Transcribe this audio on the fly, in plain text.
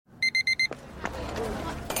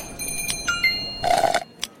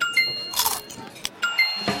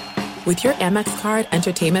With your Amex card,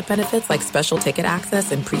 entertainment benefits like special ticket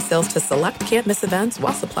access and pre-sales to select can't-miss events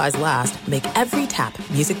while supplies last make every tap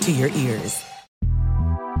music to your ears.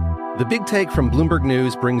 The Big Take from Bloomberg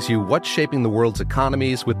News brings you what's shaping the world's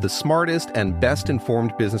economies with the smartest and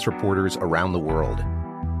best-informed business reporters around the world.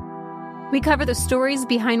 We cover the stories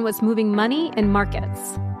behind what's moving money and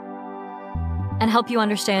markets, and help you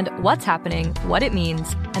understand what's happening, what it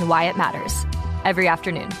means, and why it matters every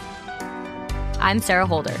afternoon. I'm Sarah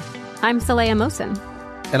Holder. I'm Saleha Mohsin.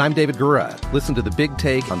 And I'm David Gura. Listen to The Big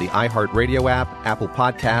Take on the iHeartRadio app, Apple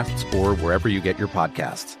Podcasts, or wherever you get your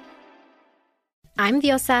podcasts. I'm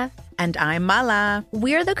Diosa. And I'm Mala.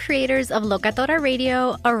 We're the creators of Locatora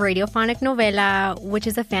Radio, a radiophonic novela, which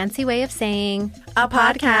is a fancy way of saying a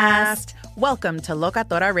podcast. Welcome to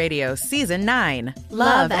Locatora Radio Season 9.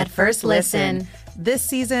 Love at First Listen. This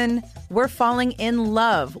season, we're falling in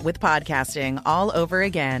love with podcasting all over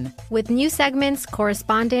again. With new segments,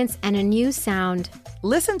 correspondence, and a new sound.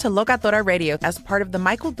 Listen to Locatora Radio as part of the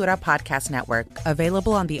My Cultura Podcast Network,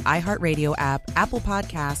 available on the iHeartRadio app, Apple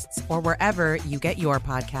Podcasts, or wherever you get your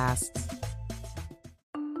podcasts.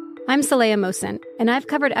 I'm Saleha Mohsin, and I've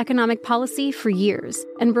covered economic policy for years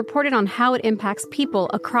and reported on how it impacts people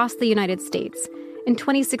across the United States. In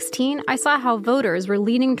 2016, I saw how voters were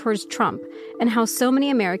leaning towards Trump and how so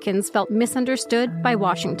many Americans felt misunderstood by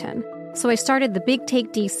Washington. So I started The Big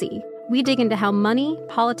Take DC. We dig into how money,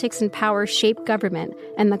 politics, and power shape government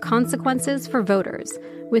and the consequences for voters.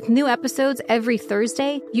 With new episodes every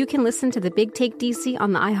Thursday, you can listen to The Big Take DC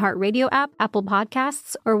on the iHeartRadio app, Apple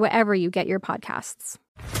Podcasts, or wherever you get your podcasts.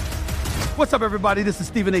 What's up, everybody? This is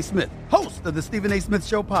Stephen A. Smith, host of the Stephen A. Smith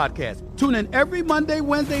Show podcast. Tune in every Monday,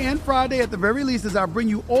 Wednesday, and Friday at the very least as I bring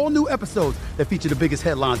you all new episodes that feature the biggest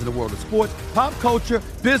headlines in the world of sports, pop culture,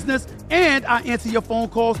 business, and I answer your phone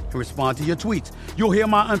calls and respond to your tweets. You'll hear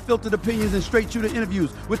my unfiltered opinions and straight-shooter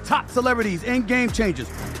interviews with top celebrities and game changers.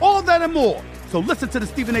 All that and more. So listen to the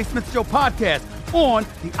Stephen A. Smith Show podcast on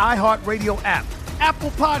the iHeartRadio app,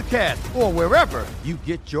 Apple Podcasts, or wherever you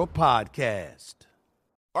get your podcast.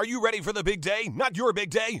 Are you ready for the big day? Not your big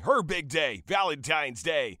day, her big day, Valentine's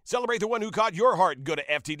Day. Celebrate the one who caught your heart and go to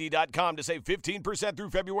FTD.com to save 15% through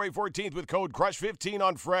February 14th with code CRUSH15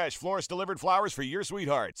 on fresh, florist-delivered flowers for your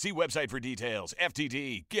sweetheart. See website for details.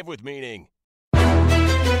 FTD. Give with meaning.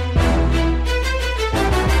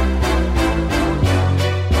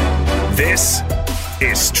 This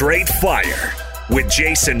is Straight Fire with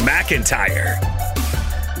Jason McIntyre.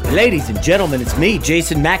 Ladies and gentlemen, it's me,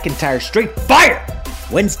 Jason McIntyre, Straight Fire!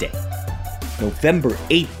 Wednesday, November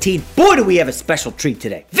 18th. Boy, do we have a special treat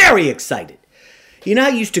today. Very excited. You know, I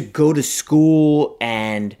used to go to school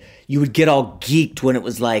and you would get all geeked when it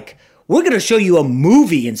was like, we're going to show you a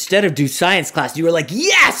movie instead of do science class. You were like,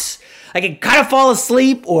 yes! I can kind of fall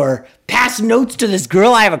asleep or pass notes to this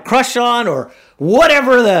girl I have a crush on or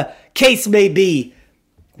whatever the case may be.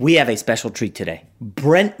 We have a special treat today.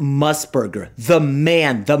 Brent Musburger, the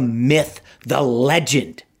man, the myth, the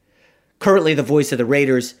legend. Currently the voice of the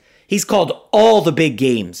Raiders. He's called all the big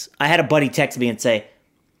games. I had a buddy text me and say,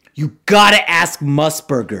 you gotta ask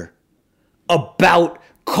Musburger about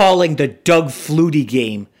calling the Doug Flutie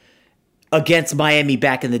game against Miami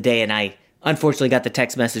back in the day. And I unfortunately got the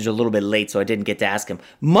text message a little bit late, so I didn't get to ask him.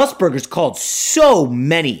 Musburger's called so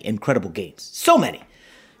many incredible games. So many.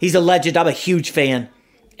 He's a legend. I'm a huge fan.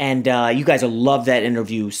 And you guys will love that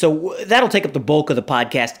interview. So that'll take up the bulk of the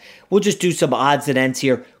podcast. We'll just do some odds and ends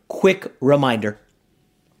here. Quick reminder,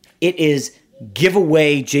 it is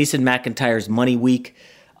giveaway Jason McIntyre's Money Week.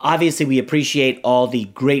 Obviously, we appreciate all the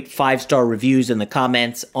great 5-star reviews in the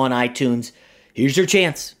comments on iTunes. Here's your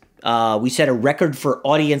chance. We set a record for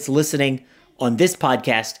audience listening on this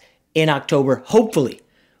podcast in October. Hopefully,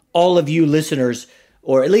 all of you listeners,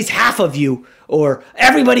 or at least half of you, or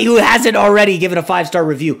everybody who hasn't already given a 5-star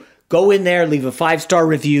review, go in there, leave a 5-star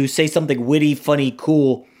review, say something witty, funny,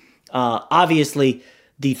 cool. Obviously,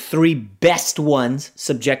 the 3 best ones,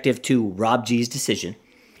 subjective to Rob G's decision,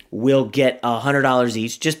 will get $100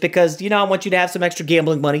 each just because, you know, I want you to have some extra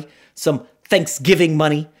gambling money, some Thanksgiving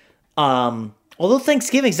money. Although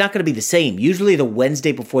Thanksgiving's not going to be the same. Usually the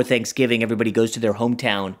Wednesday before Thanksgiving, everybody goes to their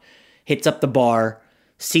hometown, hits up the bar,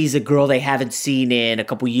 sees a girl they haven't seen in a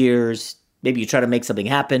couple years. Maybe you try to make something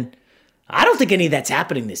happen. I don't think any of that's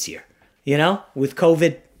happening this year. You know, with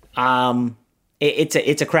COVID,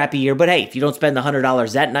 it's a crappy year. But hey, if you don't spend the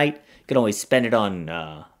 $100 that night, you can always spend it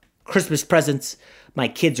on Christmas presents. My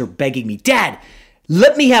kids are begging me, Dad,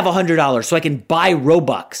 let me have $100 so I can buy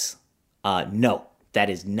Robux. No, that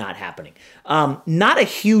is not happening. Not a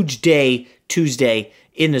huge day Tuesday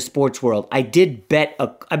in the sports world. I did bet.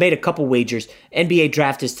 I made a couple wagers. NBA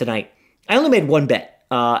draft is tonight. I only made one bet.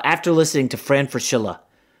 after listening to Fran Fraschilla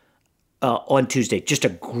on Tuesday. Just a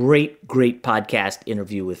great podcast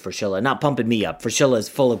interview with Fraschilla. Not pumping me up. Fraschilla is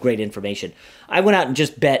full of great information. I went out and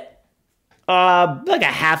just bet like a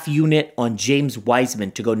half unit on James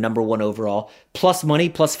Wiseman to go number 1 overall. Plus money,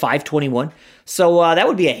 plus 521. So that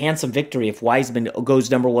would be a handsome victory if Wiseman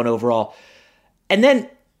goes number 1 overall. And then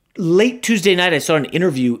late Tuesday night, I saw an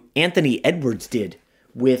interview Anthony Edwards did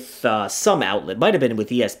with some outlet. Might have been with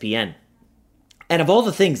ESPN. And of all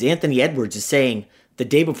the things Anthony Edwards is saying the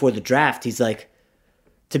day before the draft, he's like,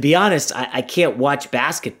 to be honest, I can't watch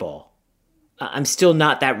basketball. I'm still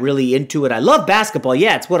not that really into it. I love basketball.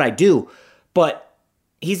 Yeah, it's what I do. But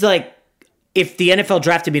he's like, if the NFL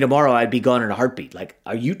drafted me tomorrow, I'd be gone in a heartbeat. Like,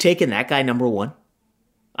 are you taking that guy number 1?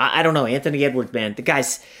 I don't know. Anthony Edwards, man. The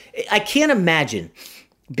guy's, I can't imagine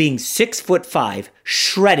being 6'5",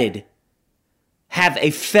 shredded, have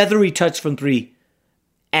a feathery touch from 3,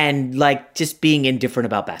 and like just being indifferent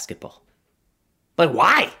about basketball. Like,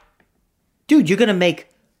 why? Dude, you're going to make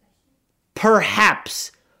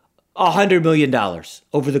perhaps $100 million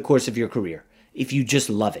over the course of your career if you just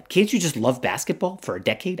love it. Can't you just love basketball for a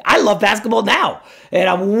decade? I love basketball now, and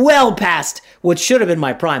I'm well past what should have been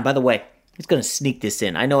my prime. By the way, it's going to sneak this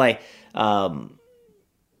in. I know I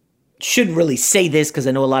shouldn't really say this because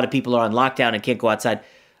I know a lot of people are on lockdown and can't go outside.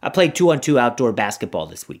 I played 2-on-2 outdoor basketball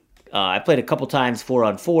this week. I played a couple times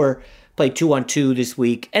 4-on-4, played 2-on-2 this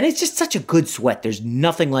week, and it's just such a good sweat. There's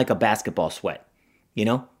nothing like a basketball sweat. You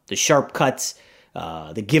know, the sharp cuts,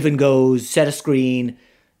 the give and goes, set a screen,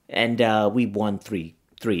 and we won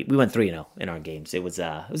 3-0 in our games. It was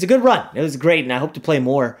a good run. It was great, and I hope to play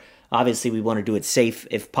more. Obviously, we want to do it safe,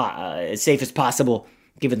 as safe as possible,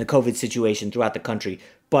 given the COVID situation throughout the country.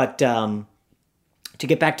 But to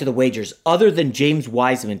get back to the wagers, other than James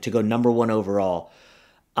Wiseman to go number 1 overall,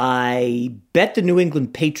 I bet the New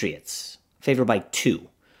England Patriots, favored by 2.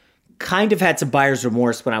 Kind of had some buyer's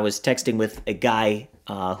remorse when I was texting with a guy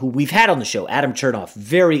who we've had on the show, Adam Chernoff,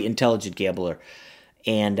 very intelligent gambler.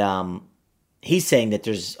 And he's saying that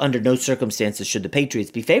there's under no circumstances should the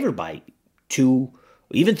Patriots be favored by 2,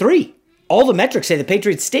 even 3. All the metrics say the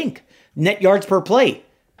Patriots stink. Net yards per play.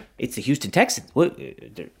 It's the Houston Texans.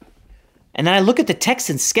 And then I look at the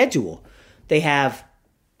Texans' schedule. They have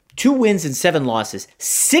 2 wins and 7 losses.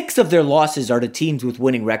 6 of their losses are to teams with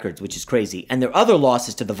winning records, which is crazy. And their other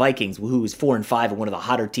losses to the Vikings, who is 4-5 and one of the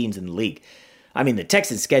hotter teams in the league. I mean, the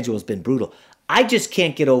Texans' schedule has been brutal. I just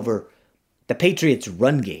can't get over the Patriots'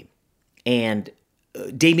 run game. And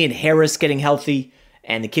Damian Harris getting healthy,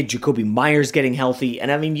 and the kid Jacoby Myers getting healthy.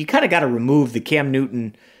 And I mean, you kind of got to remove the Cam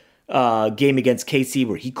Newton game against KC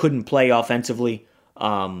where he couldn't play offensively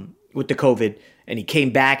with the COVID. And he came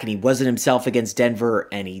back and he wasn't himself against Denver,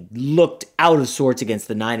 and he looked out of sorts against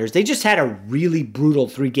the Niners. They just had a really brutal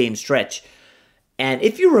 3-game stretch. And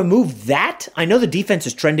if you remove that, I know the defense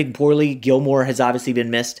is trending poorly. Gilmore has obviously been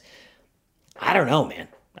missed. I don't know, man.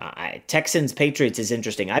 Texans-Patriots is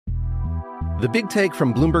interesting. The Big Take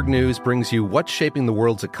from Bloomberg News brings you what's shaping the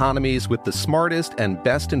world's economies with the smartest and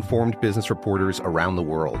best-informed business reporters around the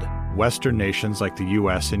world. Western nations like the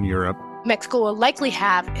U.S. and Europe. Mexico will likely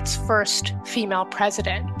have its first female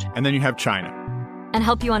president. And then you have China. And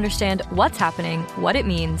help you understand what's happening, what it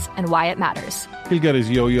means, and why it matters. He'll get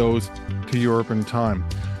his yo-yos to Europe in time.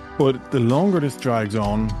 But the longer this drags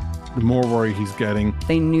on, the more worry he's getting.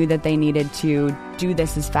 They knew that they needed to do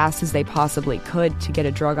this as fast as they possibly could to get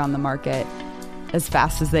a drug on the market as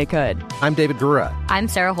fast as they could. I'm David Gura. I'm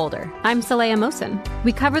Sarah Holder. I'm Saleha Mohsen.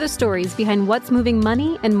 We cover the stories behind what's moving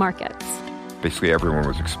money and markets. Basically, everyone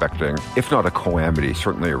was expecting, if not a calamity,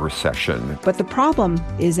 certainly a recession. But the problem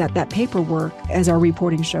is that paperwork, as our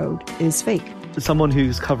reporting showed, is fake. As someone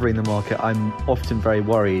who's covering the market, I'm often very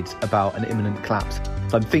worried about an imminent collapse.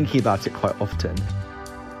 So I'm thinking about it quite often.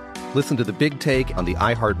 Listen to The Big Take on the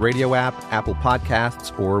iHeartRadio app, Apple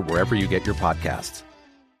Podcasts, or wherever you get your podcasts.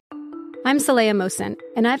 I'm Saleha Mohsen,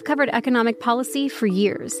 and I've covered economic policy for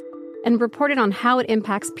years and reported on how it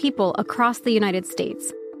impacts people across the United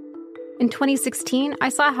States. In 2016, I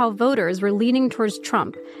saw how voters were leaning towards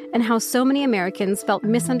Trump and how so many Americans felt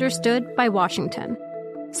misunderstood by Washington.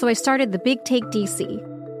 So I started The Big Take DC.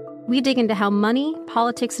 We dig into how money,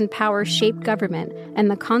 politics, and power shape government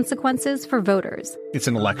and the consequences for voters. It's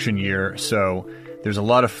an election year, so there's a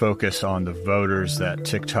lot of focus on the voters that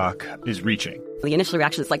TikTok is reaching. The initial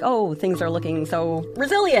reaction is like, oh, things are looking so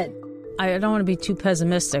resilient. I don't want to be too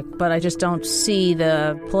pessimistic, but I just don't see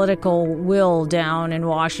the political will down in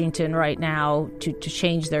Washington right now to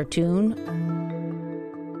change their tune.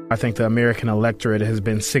 I think the American electorate has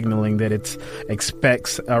been signaling that it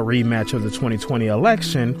expects a rematch of the 2020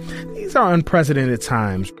 election. These are unprecedented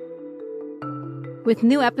times. With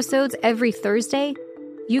new episodes every Thursday,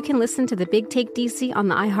 you can listen to The Big Take DC on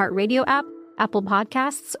the iHeartRadio app, Apple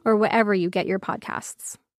Podcasts, or wherever you get your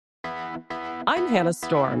podcasts. I'm Hannah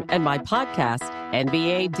Storm, and my podcast,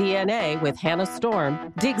 NBA DNA with Hannah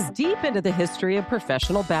Storm, digs deep into the history of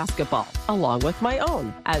professional basketball, along with my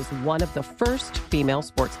own, as one of the first female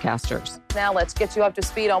sportscasters. Now let's get you up to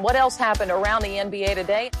speed on what else happened around the NBA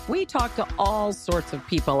today. We talked to all sorts of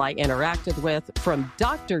people I interacted with, from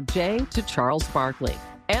Dr. J to Charles Barkley,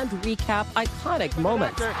 and recap iconic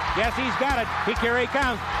moments. Yes, he's got it. Here he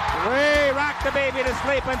comes. Way rock the baby to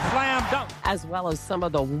sleep and slam dunk. As well as some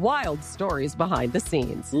of the wild stories behind the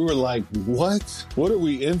scenes. We were like, what? What are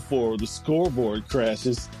we in for? The scoreboard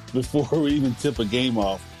crashes before we even tip a game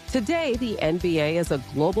off. Today, the NBA is a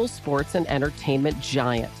global sports and entertainment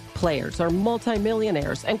giant. Players are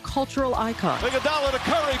multimillionaires and cultural icons. Iguodala to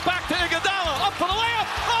Curry, back to Iguodala, up for the layup.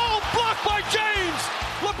 Oh, blocked by James.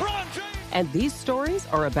 LeBron James. And these stories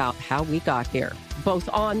are about how we got here, both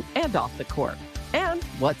on and off the court. And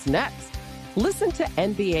what's next? Listen to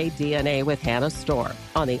NBA DNA with Hannah Storm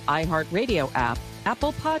on the iHeartRadio app,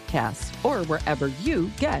 Apple Podcasts, or wherever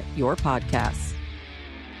you get your podcasts.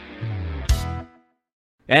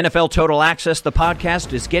 NFL Total Access, the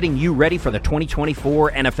podcast, is getting you ready for the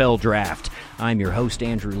 2024 NFL Draft. I'm your host,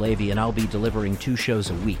 Andrew Levy, and I'll be delivering 2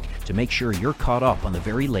 shows a week to make sure you're caught up on the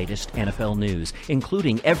very latest NFL news,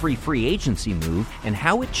 including every free agency move and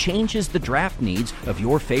how it changes the draft needs of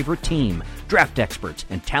your favorite team. Draft experts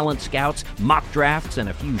and talent scouts, mock drafts, and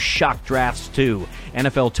a few shock drafts, too.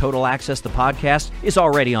 NFL Total Access, the podcast, is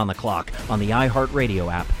already on the clock on the iHeartRadio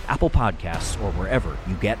app, Apple Podcasts, or wherever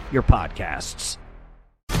you get your podcasts.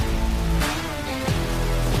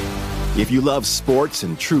 If you love sports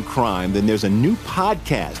and true crime, then there's a new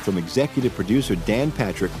podcast from executive producer Dan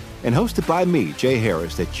Patrick and hosted by me, Jay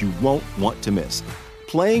Harris, that you won't want to miss.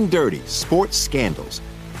 Playing Dirty: Sports Scandals.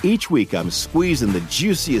 Each week, I'm squeezing the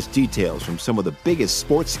juiciest details from some of the biggest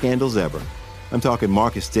sports scandals ever. I'm talking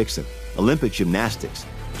Marcus Dixon, Olympic gymnastics,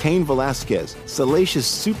 Cain Velasquez, salacious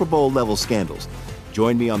Super Bowl-level scandals.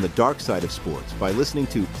 Join me on the dark side of sports by listening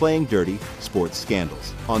to Playing Dirty: Sports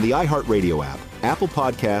Scandals on the iHeartRadio app, Apple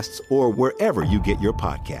Podcasts, or wherever you get your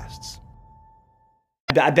podcasts.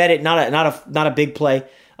 I bet it not a big play,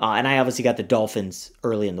 and I obviously got the Dolphins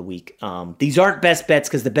early in the week. These aren't best bets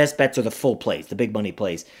because the best bets are the full plays, the big money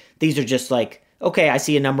plays. These are just like, okay, I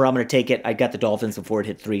see a number, I'm going to take it. I got the Dolphins before it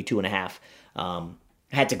hit 3, 2.5. I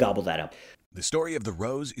had to gobble that up. The story of the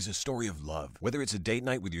rose is a story of love. Whether it's a date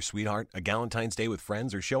night with your sweetheart, a Galentine's Day with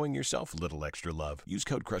friends, or showing yourself a little extra love. Use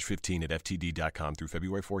code CRUSH15 at FTD.com through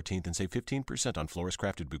February 14th and save 15% on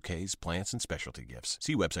florist-crafted bouquets, plants, and specialty gifts.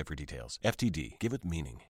 See website for details. FTD. Give it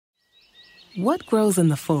meaning. What grows in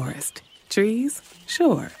the forest? Trees?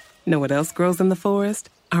 Sure. Know what else grows in the forest?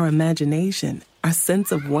 Our imagination, our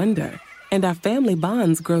sense of wonder, and our family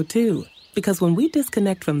bonds grow too. Because when we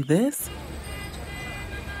disconnect from this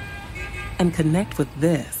and connect with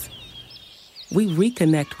this, we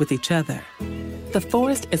reconnect with each other. The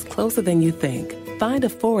forest is closer than you think. Find a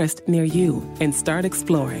forest near you and start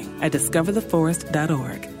exploring at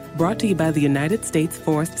discovertheforest.org. Brought to you by the United States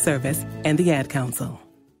Forest Service and the Ad Council.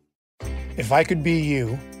 If I could be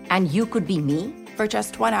you, and you could be me, for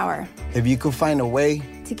just 1 hour. If you could find a way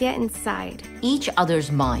to get inside each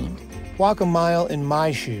other's mind. Walk a mile in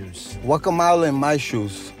my shoes. Walk a mile in my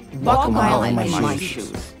shoes. Walk a mile in my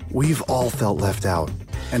shoes. We've all felt left out.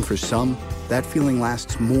 And for some, that feeling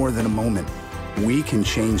lasts more than a moment. We can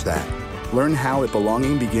change that. Learn how at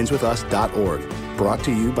belongingbeginswithus.org. Brought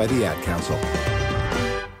to you by the Ad Council.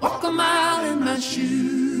 Walk a mile in my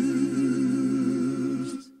shoes.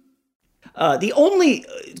 The only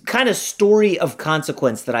kind of story of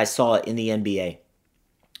consequence that I saw in the NBA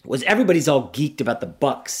was everybody's all geeked about the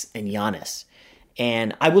Bucks and Giannis.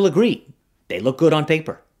 And I will agree, they look good on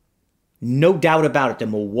paper. No doubt about it. The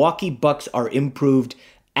Milwaukee Bucks are improved,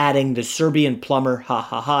 adding the Serbian plumber,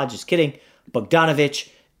 just kidding, Bogdanovic,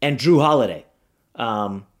 and Drew Holiday. But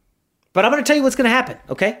I'm going to tell you what's going to happen,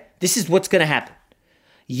 okay? This is what's going to happen.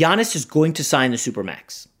 Giannis is going to sign the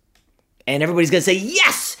Supermax. And everybody's going to say,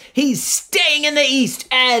 yes, he's staying in the East,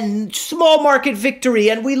 and small market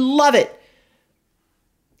victory, and we love it.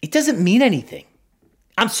 It doesn't mean anything.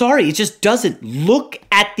 I'm sorry, it just doesn't. Look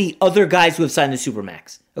at the other guys who have signed the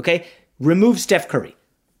Supermax, okay? Remove Steph Curry.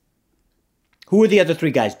 Who are the other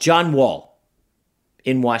 3 guys? John Wall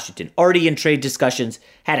in Washington. Already in trade discussions.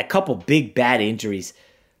 Had a couple big bad injuries.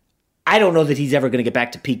 I don't know that he's ever going to get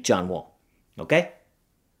back to peak John Wall. Okay?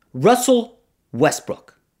 Russell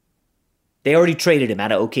Westbrook. They already traded him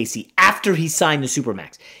out of OKC after he signed the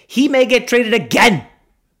Supermax. He may get traded again.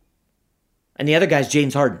 And the other guy's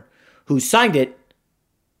James Harden, who signed it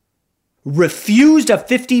refused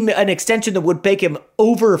an extension that would make him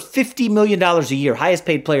over $50 million a year, highest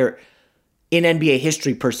paid player in NBA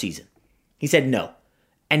history per season. He said no.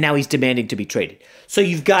 And now he's demanding to be traded. So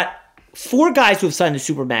you've got 4 guys who have signed the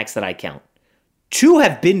Supermax that I count. 2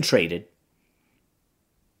 have been traded.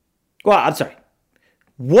 Well, I'm sorry.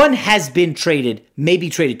 1 has been traded, maybe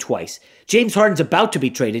traded twice. James Harden's about to be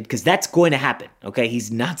traded because that's going to happen. Okay,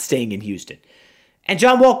 he's not staying in Houston. And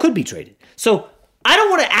John Wall could be traded. So I don't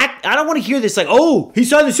want to hear this like, oh, he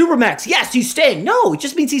signed the Supermax. Yes, he's staying. No, it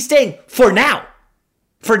just means he's staying for now.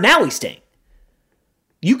 For now, he's staying.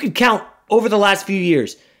 You could count over the last few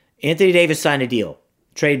years. Anthony Davis signed a deal.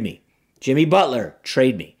 Trade me. Jimmy Butler,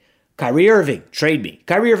 trade me. Kyrie Irving, trade me.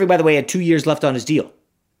 Kyrie Irving, by the way, had 2 years left on his deal.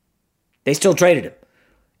 They still traded him.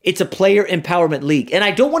 It's a player empowerment league. And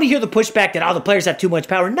I don't want to hear the pushback that, the players have too much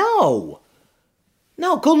power. No,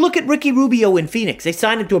 go look at Ricky Rubio in Phoenix. They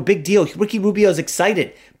signed him to a big deal. Ricky Rubio's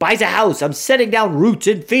excited. Buys a house. I'm setting down roots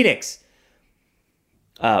in Phoenix.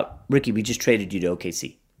 Ricky, we just traded you to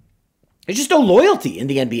OKC. There's just no loyalty in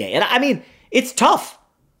the NBA. And I mean, it's tough.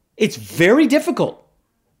 It's very difficult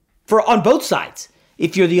on both sides.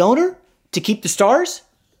 If you're the owner, to keep the stars.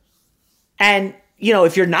 And,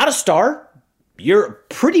 if you're not a star, you're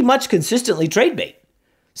pretty much consistently trade bait.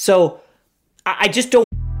 So I just don't.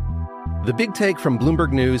 The Big Take from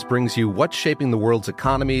Bloomberg News brings you what's shaping the world's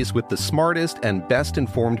economies with the smartest and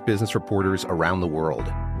best-informed business reporters around the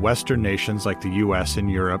world. Western nations like the U.S.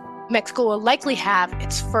 and Europe. Mexico will likely have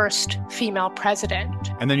its first female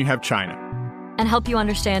president. And then you have China. And help you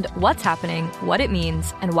understand what's happening, what it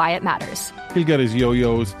means, and why it matters. He'll get his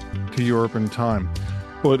yo-yos to Europe in time.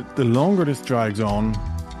 But the longer this drags on,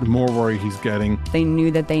 the more worry he's getting. They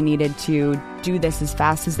knew that they needed to do this as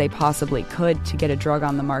fast as they possibly could to get a drug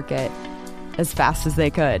on the market as fast as they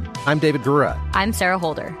could. I'm David Gura. I'm Sarah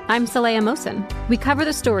Holder. I'm Saleha Mohsen. We cover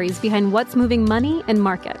the stories behind what's moving money and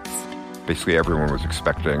markets. Basically, everyone was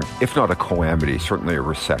expecting, if not a calamity, certainly a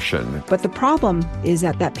recession. But the problem is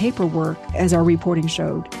that paperwork, as our reporting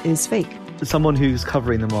showed, is fake. As someone who's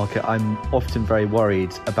covering the market, I'm often very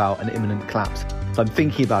worried about an imminent collapse. So I'm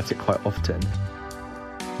thinking about it quite often.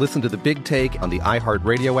 Listen to The Big Take on the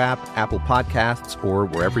iHeartRadio app, Apple Podcasts, or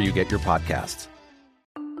wherever you get your podcasts.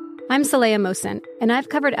 I'm Saleha Mohsen, and I've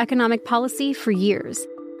covered economic policy for years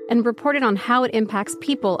and reported on how it impacts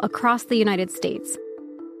people across the United States.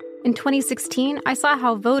 In 2016, I saw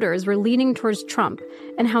how voters were leaning towards Trump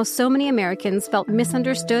and how so many Americans felt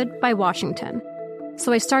misunderstood by Washington.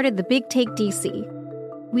 So I started The Big Take DC.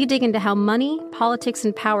 We dig into how money, politics,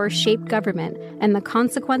 and power shape government and the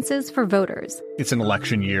consequences for voters. It's an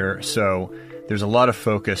election year, so there's a lot of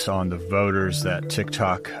focus on the voters that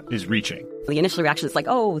TikTok is reaching. The initial reaction is like,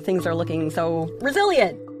 oh, things are looking so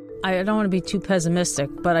resilient. I don't want to be too pessimistic,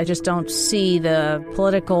 but I just don't see the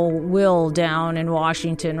political will down in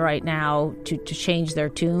Washington right now to change their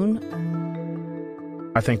tune.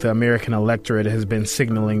 I think the American electorate has been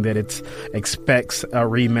signaling that it expects a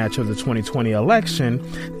rematch of the 2020 election.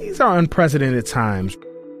 These are unprecedented times.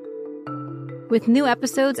 With new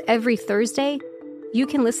episodes every Thursday, you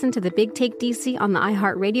can listen to The Big Take DC on the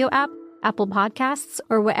iHeartRadio app, Apple Podcasts,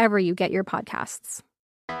 or wherever you get your podcasts.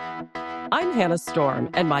 I'm Hannah Storm,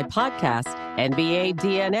 and my podcast, NBA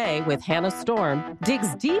DNA with Hannah Storm,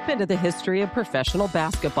 digs deep into the history of professional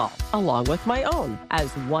basketball, along with my own, as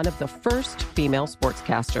one of the first female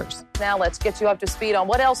sportscasters. Now let's get you up to speed on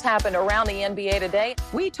what else happened around the NBA today.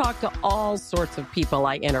 We talked to all sorts of people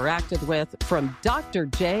I interacted with, from Dr.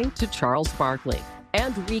 J to Charles Barkley,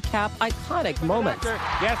 and recap iconic moments.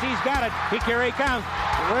 Yes, he's got it. Here he comes.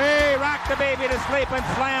 Way rock the baby to sleep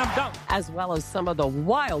and slam dunk. As well as some of the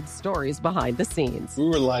wild stories behind the scenes. We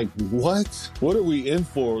were like, what? What are we in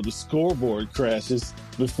for? The scoreboard crashes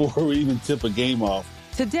before we even tip a game off.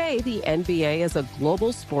 Today, the NBA is a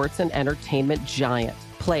global sports and entertainment giant.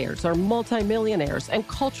 Players are multimillionaires and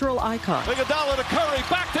cultural icons. Iguodala to Curry,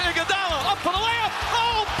 back to Iguodala, up for the layup.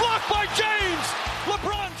 Oh, blocked by James.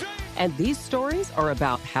 LeBron James. And these stories are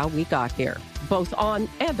about how we got here, both on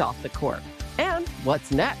and off the court. And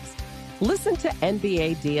what's next? Listen to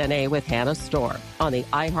NBA DNA with Hannah Storm on the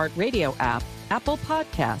iHeartRadio app, Apple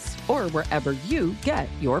Podcasts, or wherever you get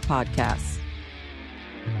your podcasts.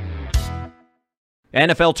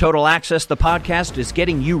 NFL Total Access, the podcast, is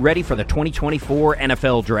getting you ready for the 2024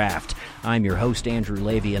 NFL Draft. I'm your host, Andrew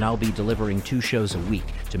Levy, and I'll be delivering 2 shows a week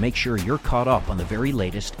to make sure you're caught up on the very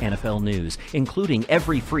latest NFL news, including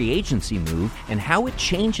every free agency move and how it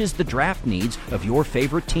changes the draft needs of your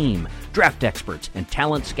favorite team. Draft experts and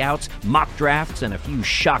talent scouts, mock drafts, and a few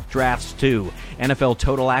shock drafts, too. NFL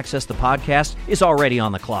Total Access, the podcast, is already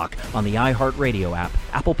on the clock on the iHeartRadio app,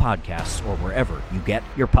 Apple Podcasts, or wherever you get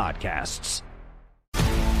your podcasts.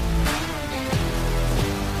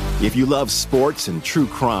 If you love sports and true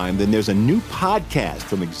crime, then there's a new podcast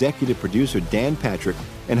from executive producer Dan Patrick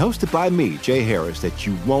and hosted by me, Jay Harris, that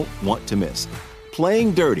you won't want to miss.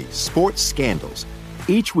 Playing Dirty: Sports Scandals.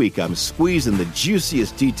 Each week, I'm squeezing the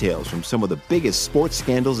juiciest details from some of the biggest sports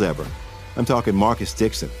scandals ever. I'm talking Marcus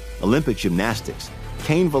Dixon, Olympic gymnastics,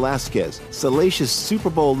 Cain Velasquez, salacious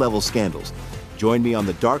Super Bowl-level scandals. Join me on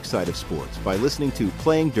the dark side of sports by listening to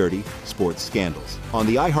Playing Dirty: Sports Scandals on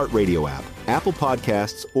the iHeartRadio app, Apple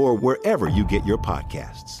Podcasts, or wherever you get your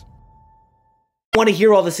podcasts. I want to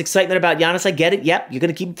hear all this excitement about Giannis. I get it. Yep, you're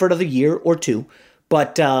going to keep him for another year or two.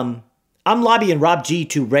 But I'm lobbying Rob G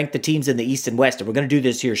to rank the teams in the East and West. And we're going to do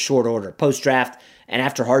this here short order, post-draft and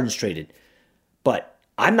after Harden's traded. But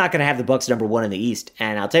I'm not going to have the Bucks number 1 in the East.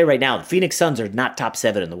 And I'll tell you right now, the Phoenix Suns are not top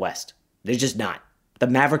 7 in the West. They're just not. The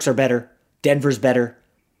Mavericks are better. Denver's better.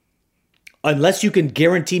 Unless you can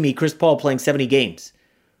guarantee me Chris Paul playing 70 games,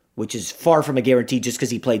 which is far from a guarantee just because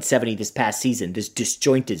he played 70 this past season, this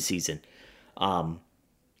disjointed season. The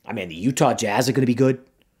Utah Jazz are going to be good.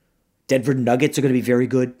 Denver Nuggets are going to be very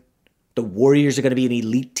good. The Warriors are going to be an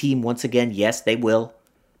elite team once again. Yes, they will.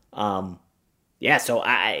 So this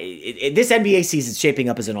NBA season is shaping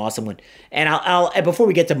up as an awesome one. And and before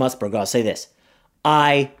we get to Musburger, I'll say this.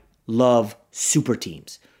 I love super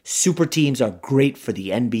teams. Super teams are great for the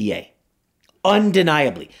NBA.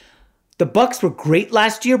 Undeniably. The Bucks were great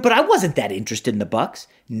last year, but I wasn't that interested in the Bucks.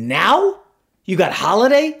 Now, you got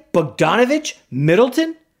Holiday, Bogdanovic,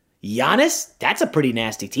 Middleton, Giannis. That's a pretty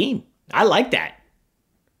nasty team. I like that.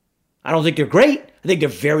 I don't think they're great. I think they're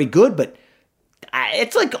very good, but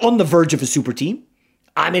it's like on the verge of a super team.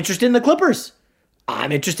 I'm interested in the Clippers.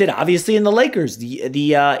 I'm interested, obviously, in the Lakers, the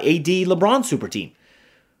AD LeBron super team.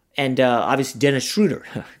 And obviously Dennis Schroeder.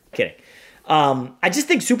 Kidding. I just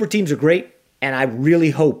think super teams are great, and I really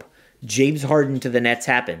hope James Harden to the Nets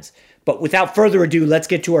happens. But without further ado, let's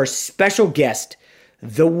get to our special guest,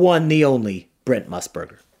 the one, the only, Brent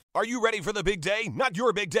Musburger. Are you ready for the big day? Not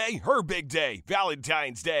your big day, her big day,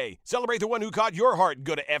 Valentine's Day. Celebrate the one who caught your heart and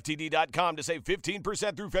go to FTD.com to save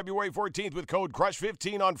 15% through February 14th with code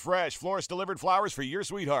CRUSH15 on fresh, florist-delivered flowers for your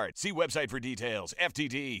sweetheart. See website for details.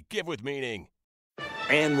 FTD. Give with meaning.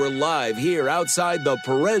 And we're live here outside the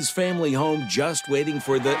Perez family home, just waiting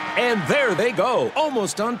for and there they go,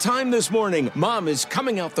 almost on time this morning. Mom is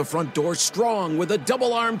coming out the front door strong with a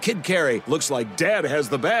double-arm kid carry. Looks like Dad has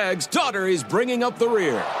the bags. Daughter is bringing up the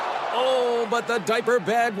rear. Oh, but the diaper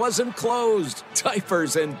bag wasn't closed.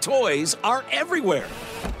 Diapers and toys are everywhere.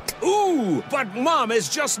 Ooh, but Mom has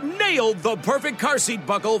just nailed the perfect car seat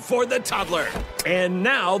buckle for the toddler. And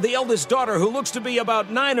now the eldest daughter, who looks to be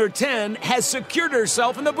about 9 or 10, has secured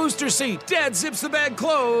herself in the booster seat. Dad zips the bag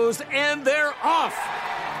closed, and they're off.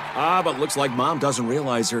 But looks like Mom doesn't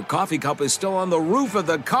realize her coffee cup is still on the roof of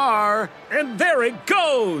the car. And there it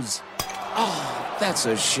goes. Oh, that's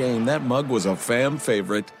a shame. That mug was a fam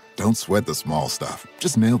favorite. Don't sweat the small stuff.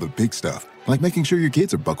 Just nail the big stuff. Like making sure your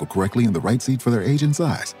kids are buckled correctly in the right seat for their age and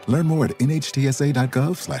size. Learn more at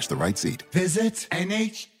nhtsa.gov/the right seat. Visit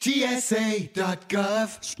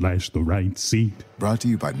nhtsa.gov/the right seat. Brought to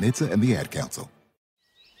you by NHTSA and the Ad Council.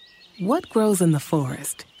 What grows in the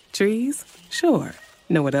forest? Trees? Sure.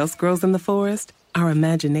 Know what else grows in the forest? Our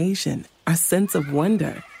imagination, our sense of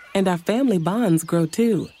wonder, and our family bonds grow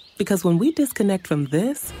too. Because when we disconnect from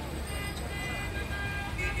this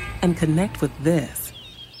and connect with this,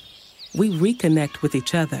 we reconnect with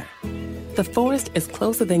each other. The forest is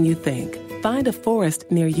closer than you think. Find a forest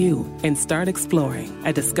near you and start exploring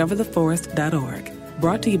at discovertheforest.org.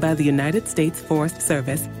 Brought to you by the United States Forest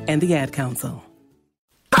Service and the Ad Council.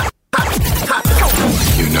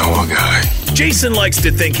 You know a guy. Jason likes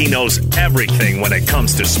to think he knows everything when it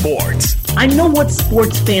comes to sports. I know what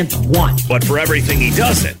sports fans want. But for everything he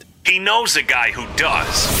doesn't, he knows a guy who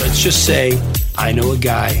does. Let's just say I know a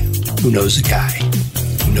guy who knows a guy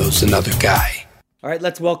who knows another guy. All right,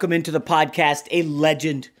 let's welcome into the podcast a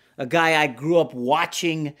legend, a guy I grew up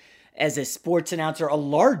watching as a sports announcer, a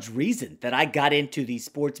large reason that I got into the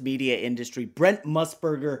sports media industry. Brent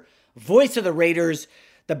Musburger, voice of the Raiders,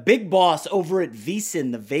 the big boss over at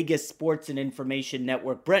VSiN, the Vegas Sports and Information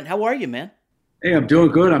Network. Brent, how are you, man? Hey, I'm doing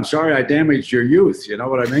good. I'm sorry I damaged your youth. You know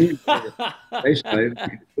what I mean? Basically, I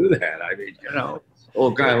didn't do that. I mean,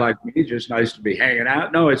 old guy like me, just nice to be hanging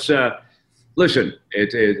out. No, it's listen,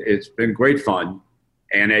 it's been great fun,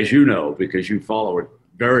 and as you know, because you follow it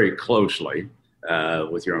very closely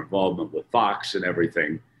with your involvement with Fox and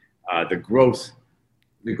everything, the growth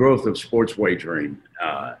of sports wagering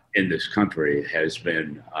in this country has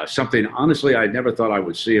been something, honestly, I never thought I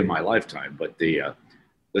would see in my lifetime. But the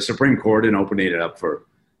Supreme Court, in opening it up for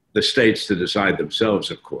the states to decide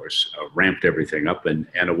themselves, of course, ramped everything up, and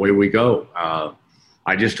away we go.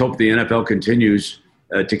 I just hope the NFL continues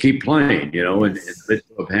to keep playing, in the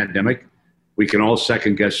midst of a pandemic. We can all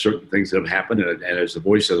second guess certain things that have happened. And as the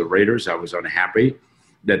voice of the Raiders, I was unhappy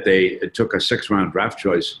that they took a 6th-round draft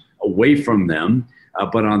choice away from them.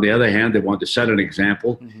 But on the other hand, they wanted to set an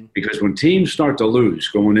example because when teams start to lose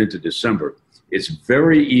going into December, it's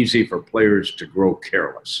very easy for players to grow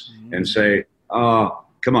careless and say,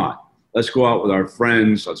 come on, let's go out with our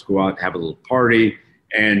friends. Let's go out and have a little party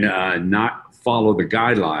and not follow the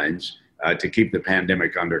guidelines to keep the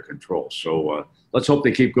pandemic under control. So let's hope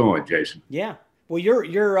they keep going, Jason. Yeah. Well,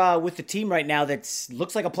 you're with the team right now that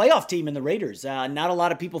looks like a playoff team in the Raiders. Not a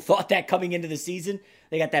lot of people thought that coming into the season.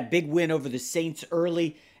 They got that big win over the Saints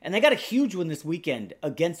early, and they got a huge win this weekend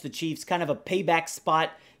against the Chiefs, kind of a payback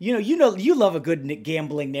spot. You love a good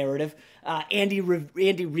gambling narrative. Andy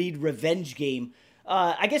Reid revenge game.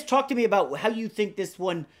 I guess talk to me about how you think this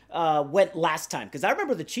one went last time, because I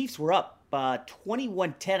remember the Chiefs were up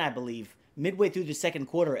 21-10, I believe, midway through the second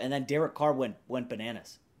quarter, and then Derek Carr went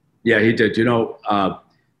bananas. Yeah, he did.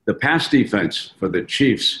 The pass defense for the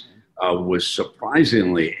Chiefs was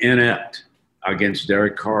surprisingly inept against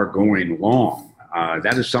Derek Carr going long.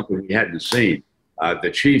 That is something we hadn't seen.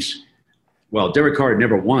 The Chiefs, Derek Carr had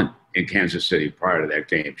never won in Kansas City prior to that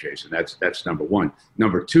game, Jason. That's number one.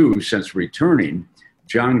 Number two, since returning,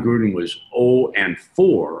 John Gruden was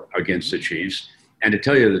 0-4 against the Chiefs. And to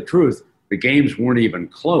tell you the truth, the games weren't even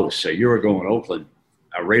close. A year ago in Oakland,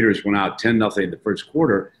 Raiders went out 10-0 the first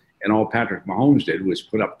quarter, and all Patrick Mahomes did was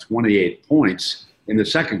put up 28 points in the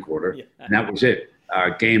second quarter, and that was it.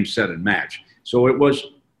 Game, set, and match. So it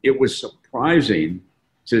was surprising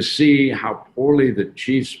to see how poorly the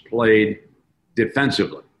Chiefs played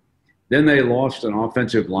defensively. Then they lost an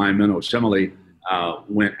offensive lineman. Osemele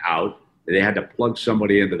went out. They had to plug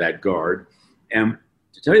somebody into that guard. And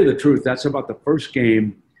to tell you the truth, that's about the first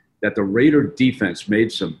game that the Raider defense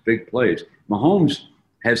made some big plays. Mahomes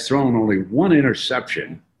has thrown only one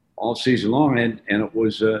interception all season long, and it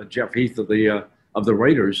was Jeff Heath of the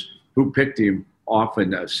Raiders who picked him off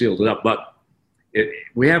and sealed it up. But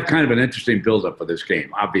we have kind of an interesting buildup for this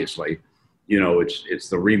game. Obviously, it's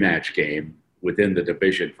the rematch game within the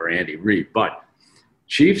division for Andy Reid. But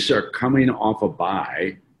Chiefs are coming off a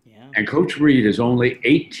bye, and Coach Reid is only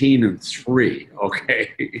 18-3,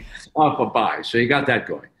 okay, off a bye. So you got that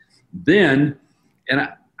going. Then, and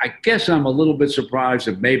I guess I'm a little bit surprised,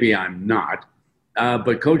 and maybe I'm not,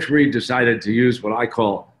 but Coach Reid decided to use what I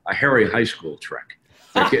call a Harry High School trick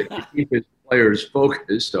to keep his players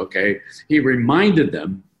focused, okay? He reminded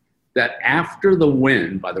them that after the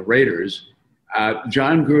win by the Raiders,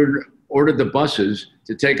 John Gruden ordered the buses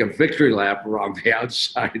to take a victory lap around the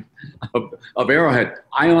outside of Arrowhead.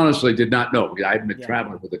 I honestly did not know, because I hadn't been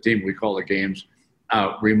traveling with the team. We call the games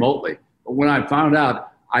remotely. But when I found out,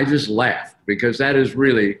 I just laughed, because that is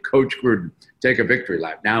really Coach Gruden, take a victory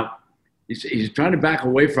lap. Now, he's trying to back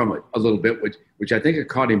away from it a little bit, which I think it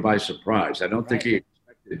caught him by surprise. I don't think he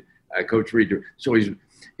expected Coach Reid to. So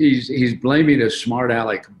he's blaming a smart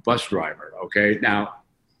aleck bus driver, okay? Now,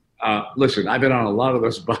 listen, I've been on a lot of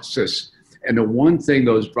those buses, and the one thing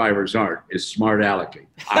those drivers aren't is smart alecking.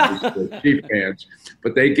 Obviously, they're Chief fans,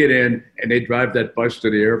 but they get in and they drive that bus to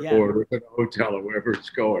the airport or to the hotel or wherever it's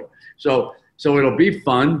going. So it'll be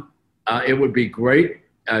fun. It would be great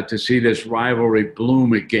to see this rivalry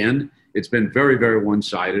bloom again. It's been very, very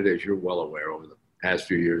one-sided, as you're well aware, over the past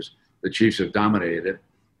few years. The Chiefs have dominated it,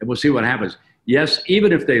 and we'll see what happens. Yes,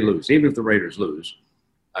 even if they lose, even if the Raiders lose,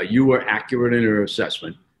 you were accurate in your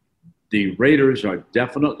assessment. The Raiders are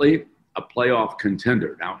definitely a playoff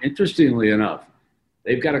contender. Now, interestingly enough,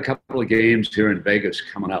 they've got a couple of games here in Vegas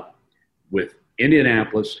coming up with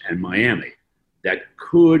Indianapolis and Miami that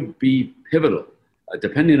could be pivotal,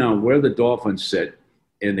 depending on where the Dolphins sit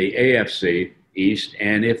in the AFC East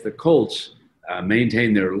and if the Colts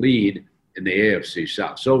maintain their lead in the AFC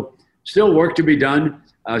South. So still work to be done.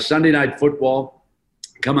 Sunday Night Football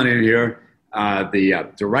coming in here.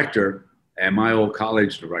 The director and my old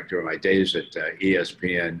college director, my days at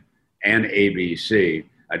ESPN and ABC,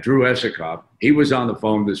 Drew Esikoff. He was on the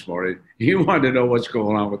phone this morning. He wanted to know what's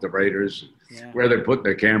going on with the Raiders, where they're putting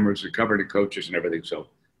their cameras and covering the coaches and everything. So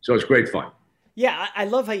it's great fun. Yeah, I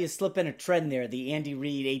love how you slip in a trend there. The Andy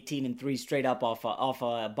Reid 18-3 straight up off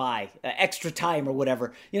a bye, extra time or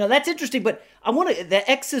whatever. That's interesting. But the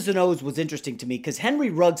X's and O's was interesting to me because Henry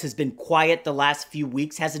Ruggs has been quiet the last few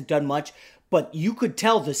weeks, hasn't done much. But you could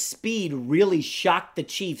tell the speed really shocked the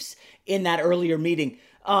Chiefs in that earlier meeting.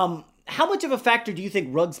 How much of a factor do you think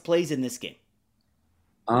Ruggs plays in this game?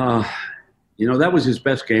 That was his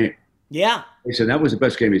best game. Yeah. He said that was the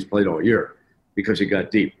best game he's played all year because he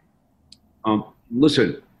got deep.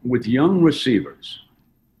 Listen, with young receivers,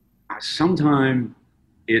 sometimes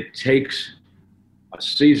it takes a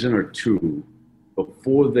season or two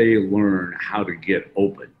before they learn how to get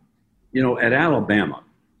open. At Alabama,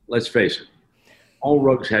 let's face it, all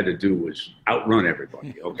Ruggs had to do was outrun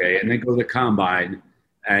everybody, okay, and then go to the combine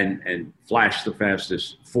and flash the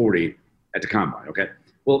fastest 40 at the combine, okay?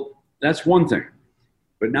 Well, that's one thing.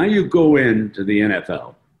 But now you go into the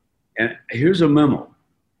NFL, and here's a memo.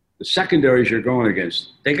 The secondaries you're going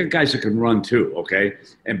against, they got guys that can run too, okay?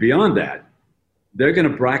 And beyond that, they're going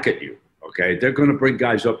to bracket you, okay? They're going to bring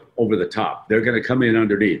guys up over the top. They're going to come in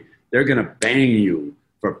underneath. They're going to bang you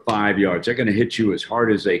for 5 yards. They're going to hit you as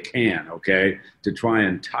hard as they can, okay, to try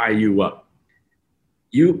and tie you up.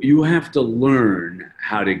 You have to learn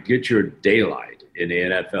how to get your daylight in the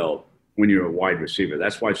NFL when you're a wide receiver.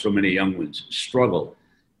 That's why so many young ones struggle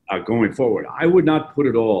going forward. I would not put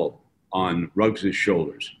it all on Ruggs'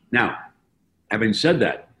 shoulders. Now, having said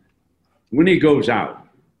that, when he goes out,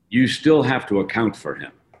 you still have to account for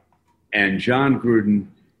him. And John Gruden,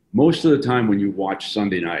 most of the time when you watch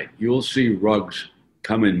Sunday night, you'll see Ruggs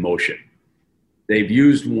come in motion. They've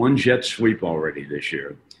used one jet sweep already this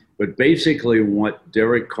year. But basically what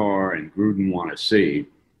Derek Carr and Gruden want to see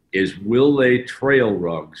is, will they trail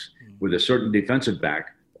Ruggs with a certain defensive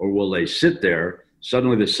back, or will they sit there?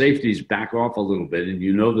 Suddenly the safeties back off a little bit, and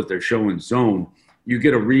you know that they're showing zone. You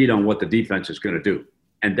get a read on what the defense is going to do.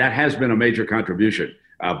 And that has been a major contribution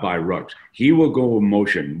by Ruggs. He will go in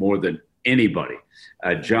motion more than anybody.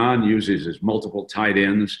 John uses his multiple tight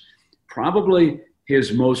ends. Probably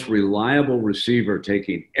his most reliable receiver,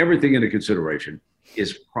 taking everything into consideration,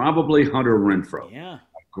 is probably Hunter Renfrow. Yeah. A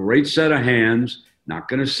great set of hands, not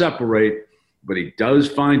going to separate, but he does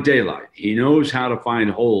find daylight. He knows how to find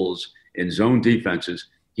holes in zone defenses.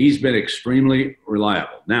 He's been extremely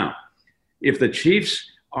reliable. Now, if the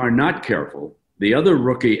Chiefs are not careful, the other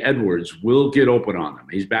rookie, Edwards, will get open on them.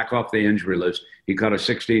 He's back off the injury list. He caught a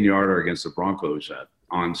 16-yarder against the Broncos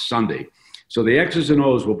on Sunday. So the X's and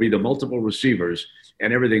O's will be the multiple receivers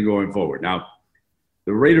and everything going forward. Now,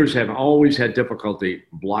 the Raiders have always had difficulty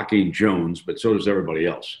blocking Jones, but so does everybody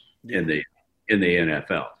else in the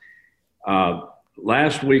NFL.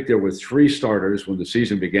 Last week, there were 3 starters when the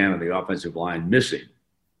season began on the offensive line missing.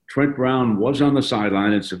 Trent Brown was on the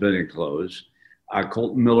sideline in civilian clothes.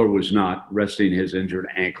 Colton Miller was not, resting his injured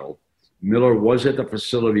ankle. Miller was at the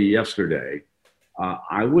facility yesterday.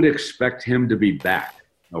 I would expect him to be back,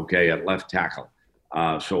 okay, at left tackle.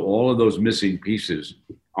 So all of those missing pieces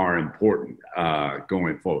are important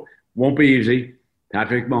going forward. Won't be easy.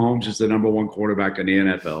 Patrick Mahomes is the number 1 quarterback in the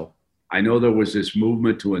NFL. I know there was this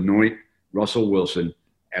movement to anoint Russell Wilson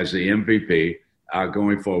as the MVP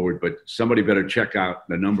going forward, but somebody better check out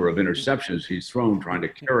the number of interceptions he's thrown trying to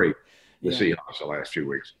carry the Seahawks the last few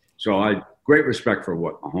weeks. So I great respect for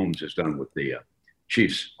what Mahomes has done with the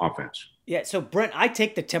Chiefs offense. Yeah, so Brent, I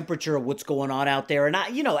take the temperature of what's going on out there. And I,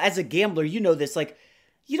 as a gambler, this, like,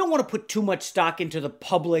 you don't want to put too much stock into the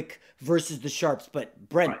public versus the sharps. But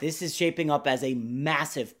Brent, This is shaping up as a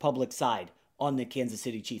massive public side on the Kansas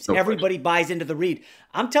City Chiefs. Everybody buys into the read.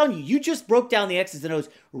 I'm telling you, you just broke down the X's and O's.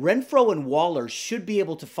 Renfrow and Waller should be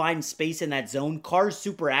able to find space in that zone. Carr's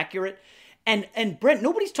super accurate. And Brent,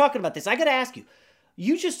 nobody's talking about this. I got to ask you,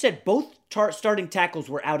 you just said both starting tackles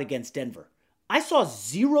were out against Denver. I saw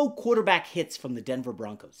 0 quarterback hits from the Denver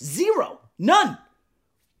Broncos. 0. None.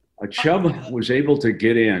 Chubb was able to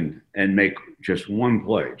get in and make just one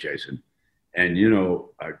play, Jason. And,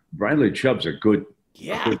 Bradley Chubb's a good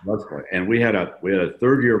rush player. And we had a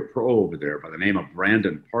third-year pro over there by the name of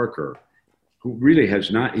Brandon Parker, who really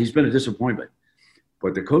he's been a disappointment.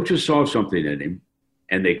 But the coaches saw something in him,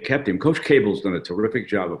 and they kept him. Coach Cable's done a terrific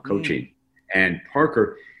job of coaching. And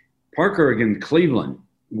Parker again, Cleveland,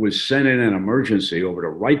 was sent in an emergency over to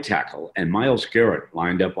right tackle, and Myles Garrett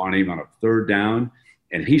lined up on him on a 3rd down,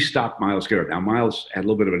 and he stopped Myles Garrett. Now, Myles had a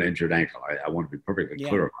little bit of an injured ankle. I want to be perfectly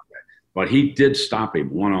clear about that. But he did stop him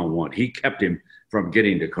one-on-one. He kept him from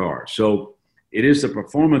getting to Carr. So it is the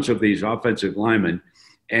performance of these offensive linemen.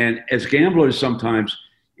 And as gamblers, sometimes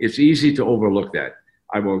it's easy to overlook that.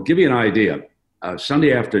 I will give you an idea.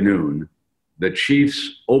 Sunday afternoon, the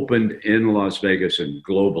Chiefs opened in Las Vegas and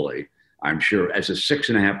globally, I'm sure, as a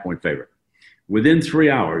 6.5-point favorite. Within 3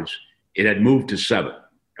 hours, it had moved to 7.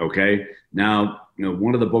 Okay. Now,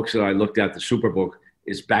 one of the books that I looked at, the Superbook,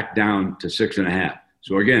 is back down to 6.5.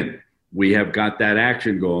 So again, we have got that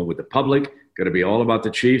action going with the public, going to be all about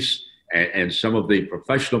the Chiefs and some of the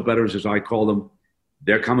professional bettors, as I call them.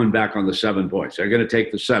 They're coming back on the 7 points. They're going to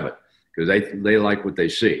take the 7 because they like what they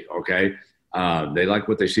see. Okay. They like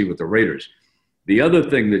what they see with the Raiders. The other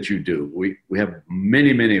thing that you do, we have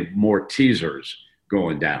many, many more teasers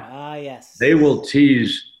going down. Yes. They will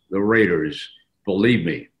tease the Raiders. Believe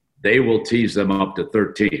me, they will tease them up to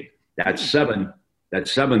 13. That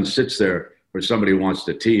 7 sits there for somebody who wants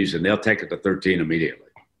to tease, and they'll take it to 13 immediately.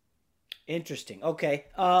 Interesting. Okay.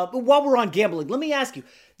 But while we're on gambling, let me ask you,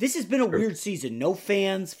 this has been a weird season. No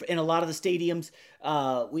fans in a lot of the stadiums.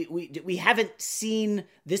 We haven't seen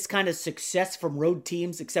this kind of success from road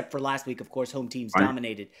teams, except for last week, of course, home teams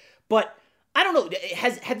dominated. But I don't know.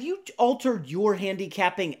 Have you altered your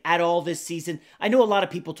handicapping at all this season? I know a lot of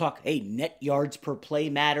people talk, hey, net yards per play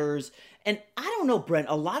matters. And I don't know, Brent,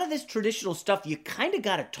 a lot of this traditional stuff you kind of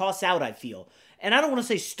got to toss out, I feel. And I don't want to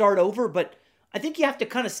say start over, but I think you have to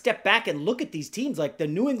kind of step back and look at these teams. Like the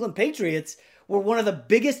New England Patriots were one of the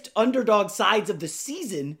biggest underdog sides of the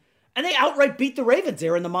season, and they outright beat the Ravens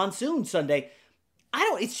there in the monsoon Sunday.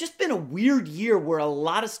 It's just been a weird year where a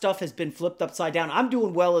lot of stuff has been flipped upside down. I'm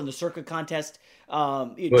doing well in the circuit contest,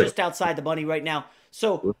 just outside the money right now.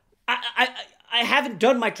 So I haven't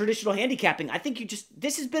done my traditional handicapping. I think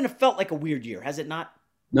this has felt like a weird year, has it not?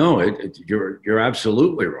 No, you're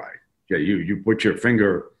absolutely right. Yeah, you put your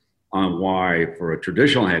finger on why for a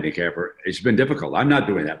traditional handicapper it's been difficult. I'm not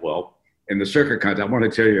doing that well in the circuit contest. I want to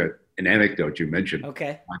tell you an anecdote you mentioned.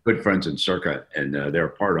 Okay. My good friends in Circa, and they're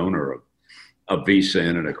a part owner of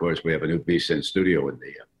VSiN, and of course we have a new VSiN studio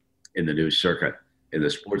in the new Circa in the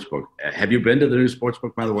sports book. Have you been to the new sports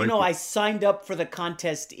book, by the way? I signed up for the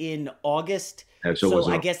contest in August. So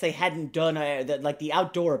I guess they hadn't done the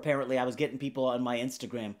outdoor. Apparently, I was getting people on my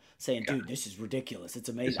Instagram saying, "Dude, this is ridiculous. It's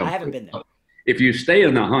amazing." I haven't been there. If you stay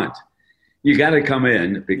in the hunt, you got to come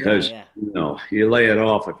in because you lay it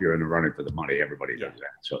off if you're in the running for the money. Everybody does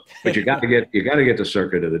that. So, but you got to get the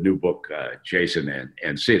Circa to the new book, Jason,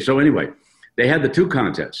 and see it. So anyway, they had the 2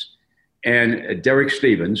 contests, and Derek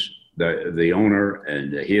Stevens, the owner,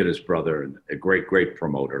 and he and his brother, and a great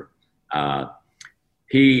promoter,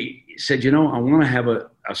 he said, I want to have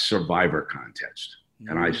a survivor contest.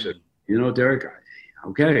 And I said, Derek,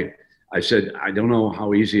 okay. I said, I don't know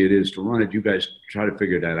how easy it is to run it. You guys try to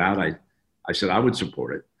figure that out. I said, I would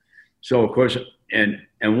support it. So, of course, and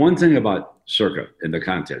one thing about Circa in the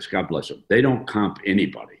contest, God bless them, they don't comp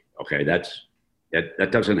anybody, okay? That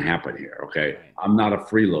doesn't happen here, okay? I'm not a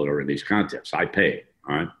freeloader in these contests. I pay,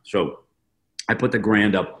 all right? So I put the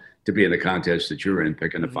 $1,000 up to be in the contest that you're in,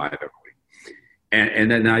 picking the 5 every week.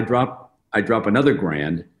 And then I drop another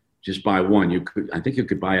 $1,000, just buy one. I think you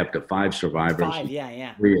could buy up to 5 survivors. 5,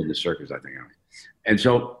 yeah. 3 in the circus, I think. And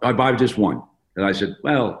so I buy just one. And I said,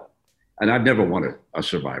 well, and I've never won a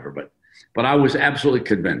survivor, but I was absolutely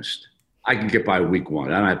convinced I can get by week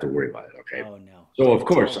 1. I don't have to worry about it, okay? Oh, no. So, of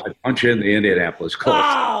course, I punch in the Indianapolis Colts.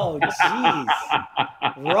 Oh, jeez.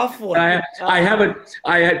 Rough one.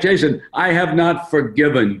 Jason, I have not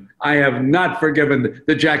forgiven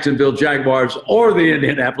the Jacksonville Jaguars or the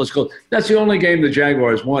Indianapolis Colts. That's the only game the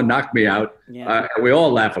Jaguars won, knocked me out. Yeah. We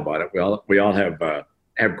all laugh about it. We all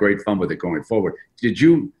have great fun with it going forward. Did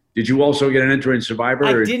you also get an entry in Survivor?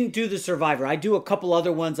 I didn't do the Survivor. I do a couple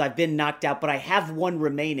other ones. I've been knocked out, but I have one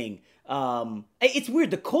remaining. It's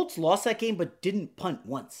weird. The Colts lost that game, but didn't punt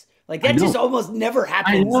once. Like that just almost never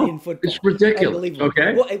happens in football. It's ridiculous.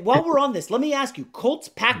 Okay. Well, while we're on this, let me ask you, Colts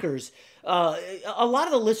Packers. A lot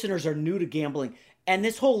of the listeners are new to gambling, and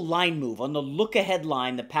this whole line move on the look ahead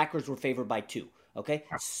line, the Packers were favored by 2. Okay.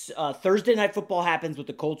 Thursday night football happens with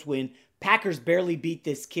the Colts win. Packers barely beat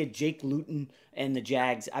this kid, Jake Luton, and the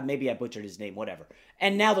Jags. Maybe I butchered his name, whatever.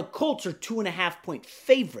 And now the Colts are 2.5-point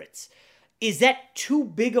favorites. Is that too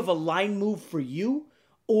big of a line move for you?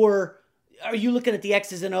 Or are you looking at the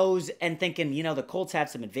X's and O's and thinking, the Colts have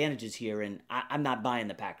some advantages here and I'm not buying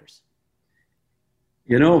the Packers?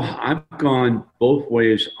 I've gone both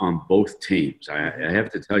ways on both teams. I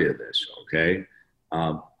have to tell you this, okay?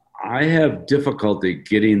 I have difficulty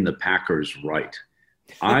getting the Packers right.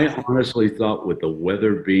 I honestly thought with the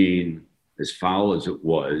weather being as foul as it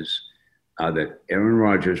was, that Aaron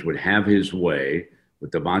Rodgers would have his way with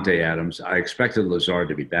Devontae Adams. I expected Lazard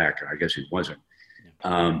to be back. I guess he wasn't.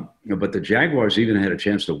 But the Jaguars even had a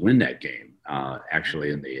chance to win that game.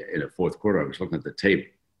 actually in the fourth quarter. I was looking at the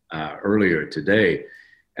tape earlier today.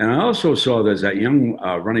 And I also saw there's that young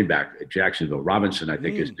running back at Jacksonville, Robinson, I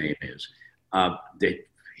think his name is.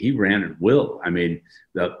 He ran at will. I mean,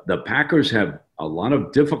 the Packers have a lot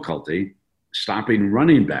of difficulty stopping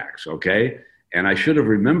running backs, okay? And I should have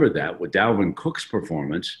remembered that with Dalvin Cook's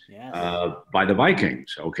performance by the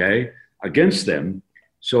Vikings, okay, against them.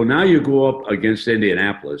 So now you go up against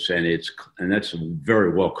Indianapolis, and that's a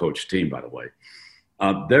very well coached team, by the way.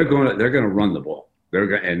 They're gonna run the ball. They're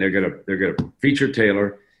gonna feature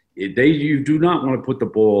Taylor. You do not want to put the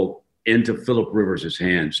ball into Phillip Rivers'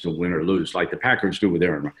 hands to win or lose like the Packers do with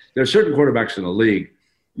Aaron Rodgers. There are certain quarterbacks in the league.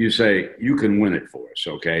 You say you can win it for us,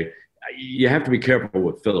 okay? You have to be careful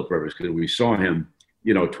with Phillip Rivers because we saw him,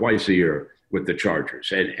 twice a year with the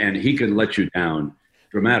Chargers, and he can let you down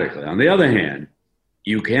dramatically. On the other hand,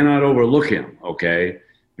 you cannot overlook him, okay?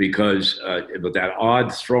 Because with that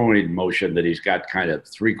odd throwing motion that he's got, kind of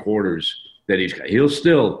three quarters that he's got, he'll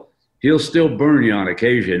still burn you on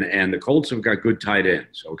occasion. And the Colts have got good tight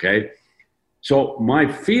ends, okay? So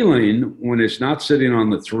my feeling when it's not sitting on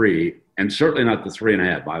the 3, and certainly not the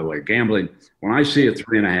 3.5, by the way, gambling, when I see a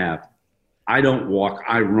 3.5, I don't walk,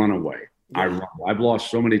 I run away. I run. I've lost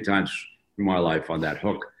so many times in my life on that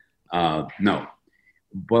hook. No.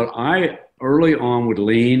 But I early on would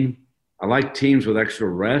lean. I like teams with extra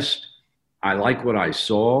rest. I like what I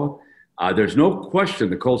saw. There's no question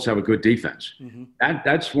the Colts have a good defense. Mm-hmm.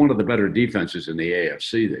 That's one of the better defenses in the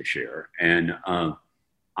AFC this year. And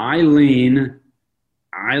I lean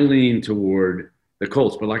toward the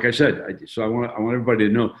Colts. But like I said, I want everybody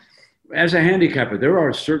to know, as a handicapper, there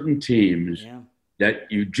are certain teams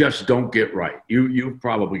that you just don't get right. You've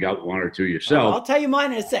probably got one or two yourself. I'll tell you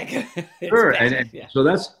mine in a second. Sure. So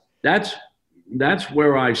that's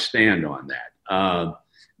where I stand on that.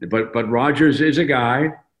 But Rodgers is a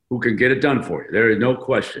guy who can get it done for you. There is no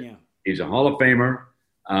question. Yeah. He's a Hall of Famer.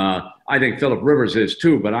 I think Phillip Rivers is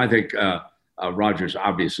too, but I think Rodgers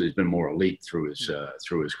obviously has been more elite through his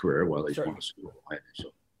career. Well, he's won a Super Bowl.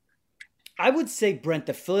 So. I would say, Brent,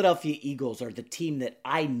 the Philadelphia Eagles are the team that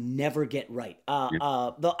I never get right.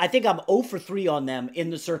 I think I'm 0 for 3 on them in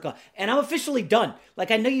the circa, and I'm officially done. Like,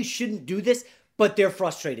 I know you shouldn't do this, but they're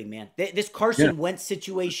frustrating, man. This Carson Wentz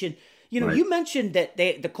situation. You mentioned that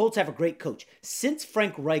the Colts have a great coach. Since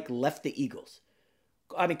Frank Reich left the Eagles,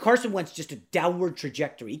 I mean, Carson Wentz just a downward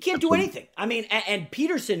trajectory. He can't do anything. I mean, and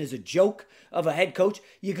Peterson is a joke of a head coach.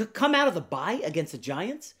 You could come out of the bye against the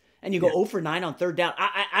Giants, and you go 0 for 9 on third down.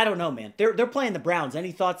 I don't know, man. They're playing the Browns.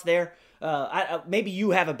 Any thoughts there? Maybe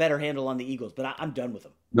you have a better handle on the Eagles, but I'm done with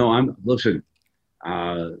them. No, listen.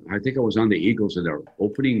 I think I was on the Eagles in their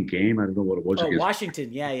opening game. I don't know what it was. Oh,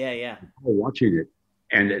 Washington. Yeah. Watching it.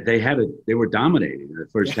 And they were dominating in the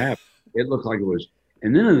first half. It looked like it was.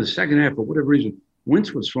 And then in the second half, for whatever reason,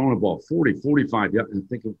 Wentz was throwing a ball 40, 45 yards and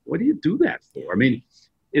thinking, what do you do that for? I mean,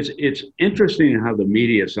 it's interesting how the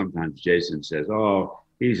media sometimes, Jason, says, oh,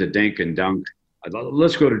 he's a dink and dunk.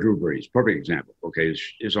 Let's go to Drew Brees. Perfect example. Okay,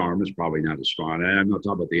 his arm is probably not as strong. I'm not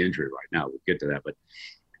talking about the injury right now. We'll get to that.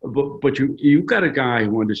 But you've got a guy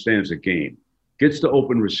who understands the game, gets to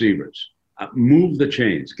open receivers, move the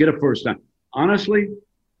chains, get a first down. Honestly,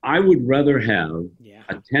 I would rather have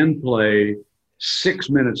a 10-play,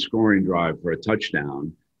 6-minute scoring drive for a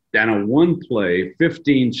touchdown than a 1-play,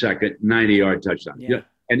 15-second, 90-yard touchdown. Yeah.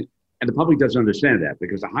 And the public doesn't understand that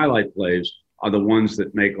because the highlight plays are the ones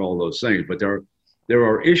that make all those things. But there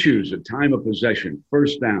are issues of time of possession,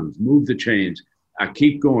 first downs, move the chains,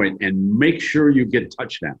 keep going, and make sure you get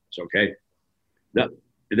touchdowns, okay?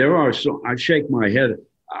 I shake my head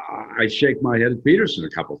at Peterson a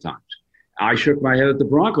couple times. I shook my head at the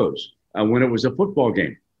Broncos when it was a football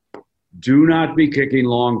game. Do not be kicking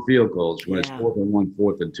long field goals when it's 4th and 1,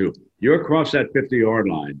 4th and 2. You're across that 50-yard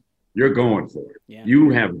line. You're going for it. Yeah. You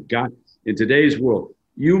have got, in today's world,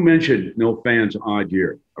 you mentioned no fans odd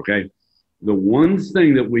year, okay? The one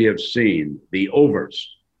thing that we have seen, the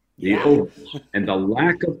overs, and the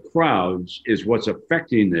lack of crowds is what's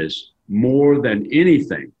affecting this more than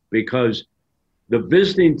anything because the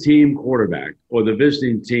visiting team quarterback or the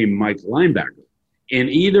visiting team Mike linebacker, in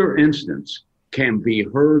either instance, can be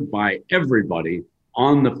heard by everybody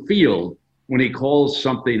on the field when he calls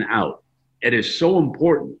something out. It is so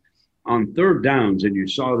important on third downs, and you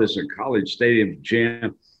saw this at College Stadium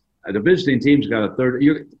Jam. The visiting team's got a third.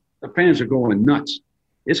 The fans are going nuts.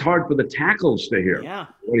 It's hard for the tackles to hear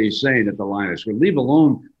what he's saying at the line of scrimmage. Leave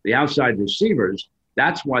alone the outside receivers.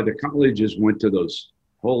 That's why the colleges went to those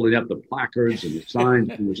holding up the placards and the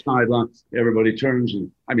signs from the sideline. Everybody turns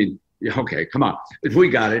and, I mean, okay, come on. If we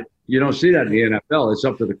got it, you don't see that in the NFL. It's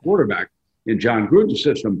up to the quarterback in John Gruden's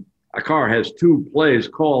system. a car has 2 plays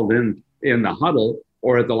called in the huddle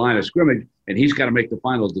or at the line of scrimmage, and he's got to make the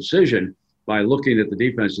final decision by looking at the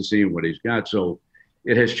defense and seeing what he's got. So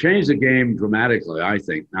it has changed the game dramatically, I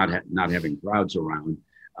think, not having crowds around.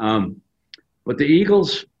 But the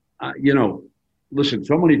Eagles, listen,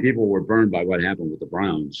 so many people were burned by what happened with the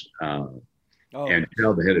Browns and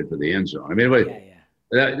Chubb headed for the end zone. I mean,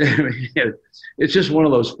 it's just one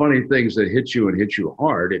of those funny things that hits you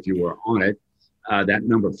hard if you were on it. That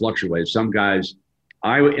number fluctuates. Some guys,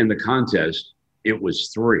 in the contest, it was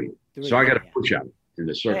 3. So I got to push out in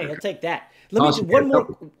the circuit. Hey, I'll take that. Let me do one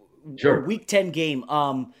more Week 10 game.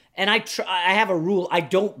 And I have a rule. I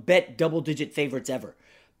don't bet double-digit favorites ever.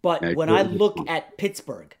 But when I look at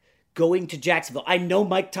Pittsburgh going to Jacksonville, I know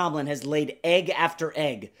Mike Tomlin has laid egg after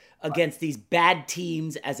egg against these bad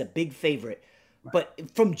teams as a big favorite. But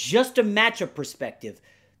from just a matchup perspective,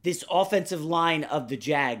 this offensive line of the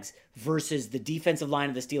Jags versus the defensive line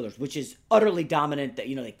of the Steelers, which is utterly dominant, that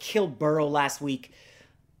they killed Burrow last week.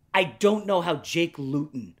 I don't know how Jake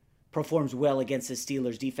Luton performs well against the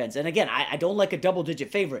Steelers defense. And again, I don't like a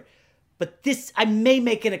double-digit favorite, but this, I may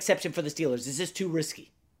make an exception for the Steelers. Is this too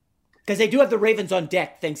risky? Because they do have the Ravens on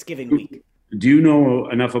deck Thanksgiving week. Do you know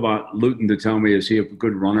enough about Luton to tell me, is he a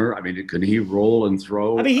good runner? I mean, can he roll and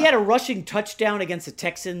throw? I mean, he had a rushing touchdown against the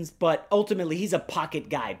Texans, but ultimately he's a pocket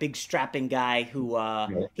guy, big strapping guy who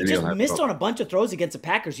he just missed on a bunch of throws against the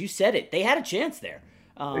Packers. You said it. They had a chance there.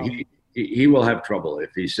 He will have trouble if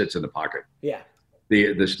he sits in the pocket. Yeah.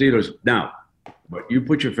 The Steelers. Now, but you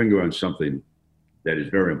put your finger on something that is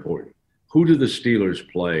very important. Who do the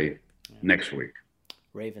Steelers play next week?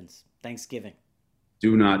 Ravens. Thanksgiving.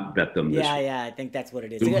 Do not bet them this week. Yeah, I think that's what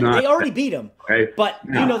it is. They already beat them, okay? But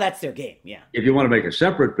now, that's their game, yeah. If you want to make a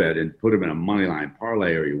separate bet and put them in a money line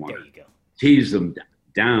parlay, or you want to tease them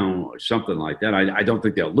down or something like that, I don't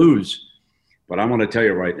think they'll lose. But I want to tell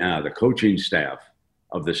you right now, the coaching staff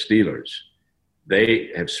of the Steelers, they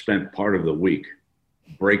have spent part of the week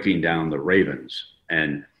breaking down the Ravens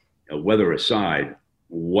and, weather aside,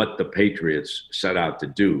 what the Patriots set out to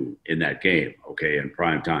do in that game, okay, in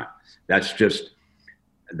prime time. That's just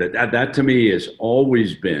that to me has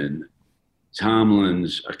always been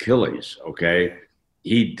Tomlin's Achilles, okay?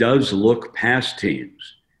 He does look past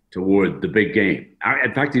teams toward the big game.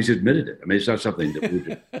 In fact, he's admitted it. I mean, it's not something that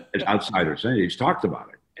we as outsiders saying. He's talked about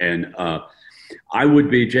it. And I would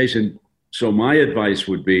be, Jason, so my advice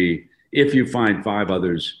would be, if you find 5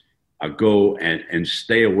 others, go and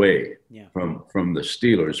stay away from the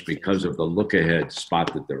Steelers because of the look-ahead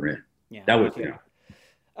spot that they're in. Yeah, that would,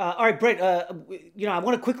 all right, Brent, I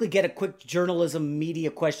want to quickly get a quick journalism media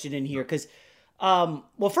question in here because,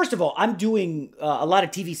 well, first of all, I'm doing a lot of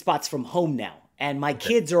TV spots from home now, and my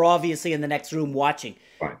kids are obviously in the next room watching.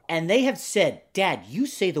 Right. And they have said, Dad, you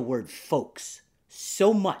say the word folks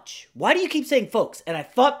so much. Why do you keep saying folks? And I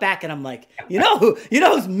thought back and I'm like, who's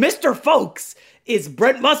Mr. Folks is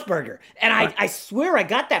Brent Musburger. And I swear I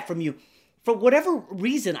got that from you. For whatever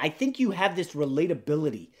reason, I think you have this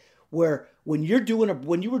relatability where when you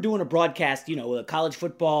were doing a broadcast, college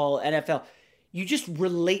football, NFL, you just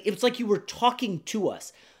relate. It's like you were talking to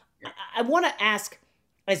us. I want to ask,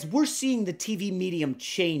 as we're seeing the TV medium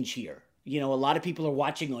change here, a lot of people are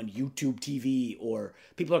watching on YouTube TV or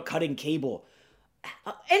people are cutting cable.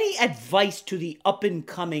 Any advice to the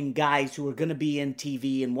up-and-coming guys who are going to be in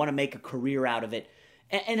TV and want to make a career out of it?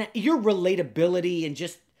 And your relatability and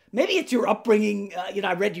just, maybe it's your upbringing.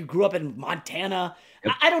 I read you grew up in Montana.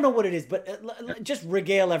 I don't know what it is, but just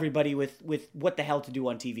regale everybody with what the hell to do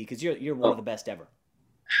on TV, because you're one of the best ever.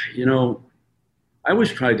 I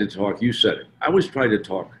was trying to talk, you said it, I was trying to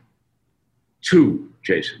talk to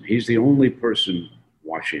Jason. He's the only person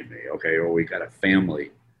watching me, okay, or we got a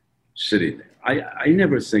family sitting there. I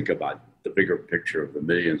never think about the bigger picture of the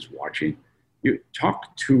millions watching. You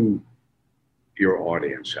talk to your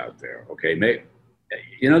audience out there, okay?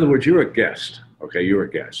 In other words, you're a guest, okay? You're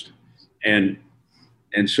a guest. And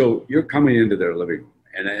so you're coming into their living room.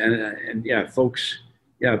 And yeah, folks,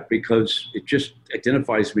 yeah, because it just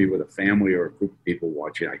identifies me with a family or a group of people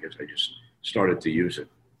watching. I guess I just started to use it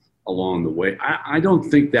along the way. I don't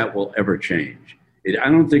think that will ever change. I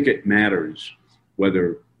don't think it matters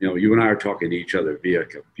whether, you and I are talking to each other via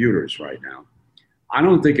computers right now. I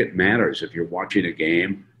don't think it matters if you're watching a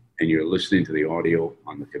game and you're listening to the audio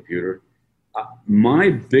on the computer. My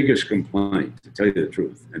biggest complaint, to tell you the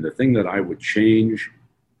truth, and the thing that I would change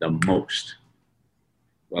the most,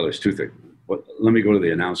 well, there's 2 things. But let me go to the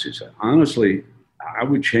announcing side. Honestly, I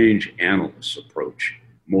would change analysts' approach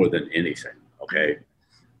more than anything, okay?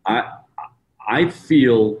 I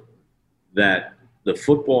feel that the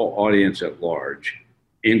football audience at large,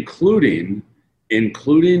 including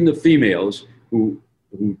including the females who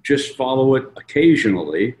just follow it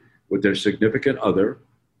occasionally with their significant other.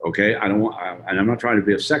 Okay, and I'm not trying to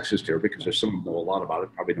be a sexist here because there's some who know a lot about it,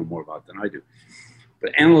 probably know more about it than I do.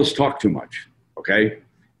 But analysts talk too much. Okay,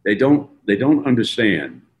 they don't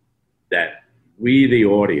understand that we, the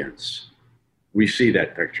audience, we see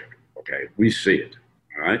that picture. Okay, we see it.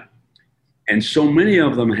 All right, and so many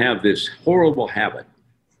of them have this horrible habit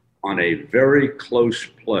on a very close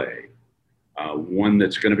play, one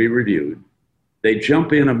that's going to be reviewed. They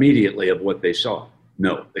jump in immediately of what they saw.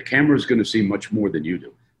 No, the camera is going to see much more than you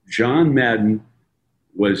do. John Madden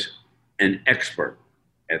was an expert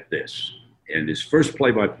at this. And his first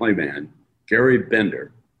play-by-play man, Gary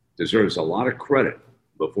Bender, deserves a lot of credit.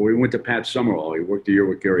 Before he went to Pat Summerall, he worked a year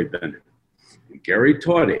with Gary Bender. And Gary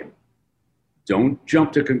taught him, don't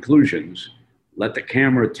jump to conclusions. Let the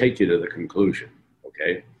camera take you to the conclusion,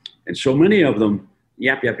 okay? And so many of them,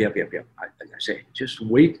 yap. I say, just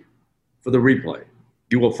wait for the replay.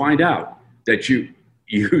 You will find out that you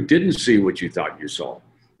didn't see what you thought you saw.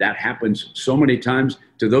 That happens so many times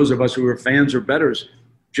to those of us who are fans or bettors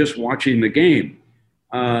just watching the game.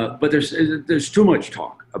 But there's too much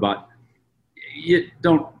talk about,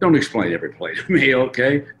 don't explain every play to me,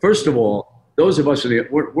 okay? First of all, those of us,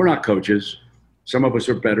 we're not coaches. Some of us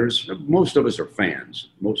are bettors. Most of us are fans.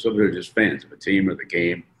 Most of us are just fans of a team or the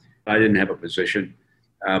game. I didn't have a position,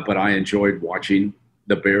 but I enjoyed watching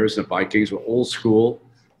the Bears and the Vikings. Were old school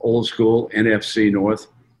NFC North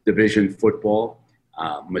Division football.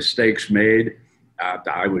 Mistakes made.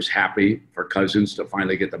 I was happy for Cousins to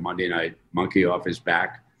finally get the Monday night monkey off his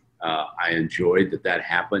back. I enjoyed that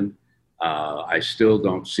happened. I still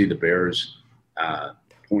don't see the Bears'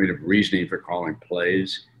 point of reasoning for calling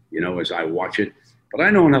plays, as I watch it. But I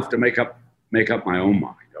know enough to make up my own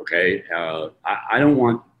mind, okay? I don't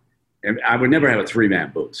want – I would never have a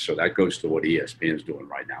three-man booth, so that goes to what ESPN is doing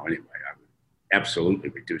right now anyway. I would absolutely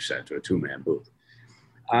reduce that to a two-man booth.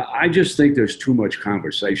 I just think there's too much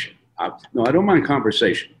conversation. No, I don't mind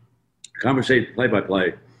conversation. Conversation,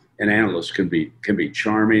 play-by-play, and analysts can be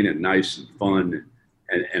charming and nice and fun,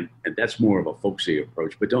 and that's more of a folksy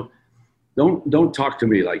approach. But don't talk to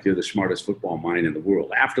me like you're the smartest football mind in the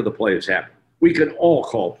world after the play has happened. We can all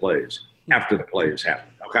call plays after the play has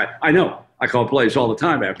happened. Okay, I know. I call plays all the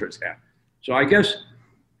time after it's happened. So I guess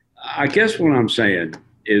what I'm saying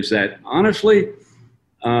is that honestly,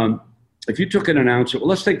 if you took an announcer, well,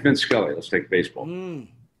 let's take Vince Scully. Let's take baseball.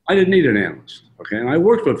 I didn't need an analyst, okay? And I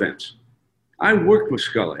worked with Vince. I worked with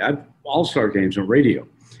Scully. I all-star games on radio.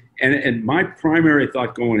 And my primary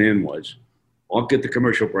thought going in was, I'll get the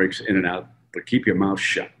commercial breaks in and out, but keep your mouth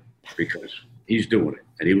shut because he's doing it.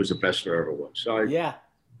 And he was the best there ever was. So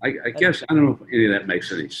I guess, I don't know if any of that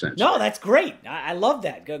makes any sense. No, that's great. I love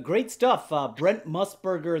that. Great stuff. Brent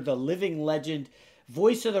Musburger, the living legend,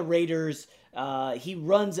 voice of the Raiders. He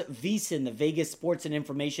runs VSiN, the Vegas Sports and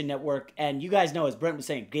Information Network. And you guys know, as Brent was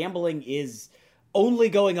saying, gambling is only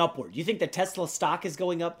going upward. You think the Tesla stock is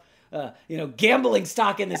going up? Gambling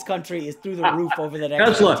stock in this country is through the roof over the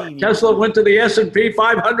next 15 years. Tesla went to the S&P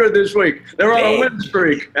 500 this week. They're on a win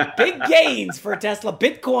streak. Big gains for Tesla.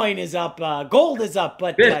 Bitcoin is up. Gold is up.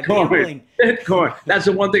 But gambling. Bitcoin. That's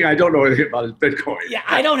the one thing I don't know anything about is Bitcoin. Yeah,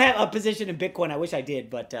 I don't have a position in Bitcoin. I wish I did,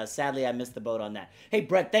 but sadly I missed the boat on that. Hey,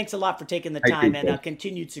 Brent, thanks a lot for taking the time and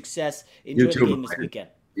continued success. Enjoy the game this weekend.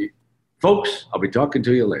 Folks, I'll be talking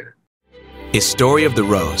to you later. A Story of the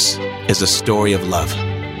Rose is a story of love.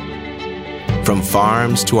 From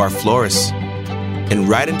farms to our florists, and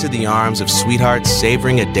right into the arms of sweethearts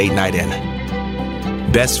savoring a date night in.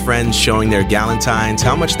 Best friends showing their galentines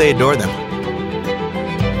how much they adore them.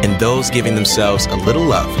 And those giving themselves a little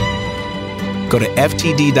love. Go to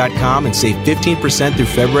FTD.com and save 15% through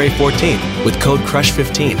February 14th with code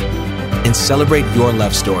CRUSH15. And celebrate your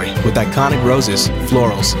love story with iconic roses,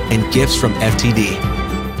 florals, and gifts from FTD.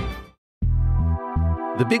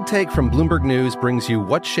 The Big Take from Bloomberg News brings you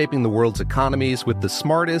what's shaping the world's economies with the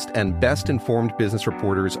smartest and best-informed business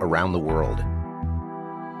reporters around the world.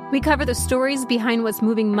 We cover the stories behind what's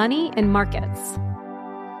moving money and markets.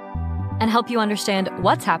 And help you understand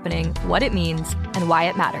what's happening, what it means, and why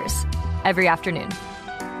it matters. Every afternoon.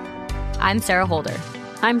 I'm Sarah Holder.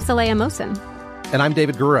 I'm Saleha Mohsen. And I'm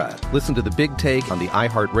David Gura. Listen to The Big Take on the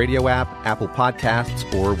iHeartRadio app, Apple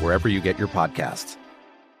Podcasts, or wherever you get your podcasts.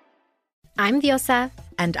 I'm Diosa.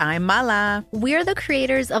 And I'm Mala. We're the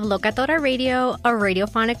creators of Locatora Radio, a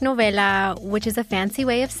radiophonic novela, which is a fancy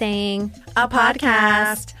way of saying a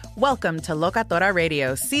podcast. Welcome to Locatora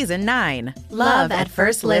Radio Season 9. Love at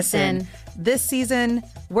First Listen. This season,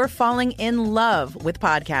 we're falling in love with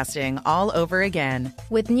podcasting all over again.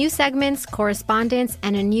 With new segments, correspondence,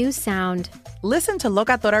 and a new sound. Listen to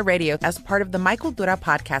Locatora Radio as part of the My Cultura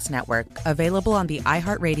Podcast Network, available on the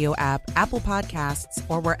iHeartRadio app, Apple Podcasts,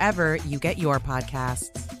 or wherever you get your podcasts.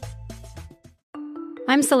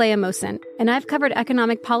 I'm Saleha Mohsen, and I've covered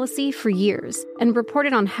economic policy for years and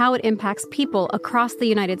reported on how it impacts people across the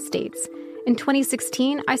United States. In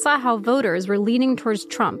 2016, I saw how voters were leaning towards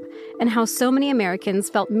Trump and how so many Americans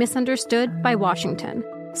felt misunderstood by Washington.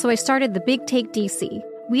 So I started The Big Take DC.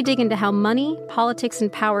 We dig into how money, politics,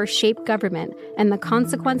 and power shape government and the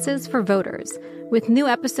consequences for voters. With new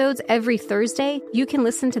episodes every Thursday, you can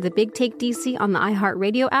listen to The Big Take DC on the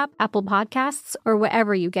iHeartRadio app, Apple Podcasts, or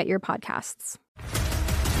wherever you get your podcasts.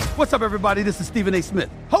 What's up, everybody? This is Stephen A. Smith,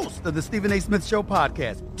 host of the Stephen A. Smith Show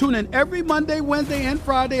podcast. Tune in every Monday, Wednesday, and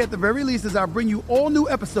Friday at the very least as I bring you all new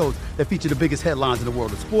episodes that feature the biggest headlines in the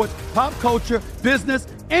world of sports, pop culture, business,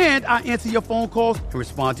 and I answer your phone calls and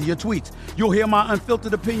respond to your tweets. You'll hear my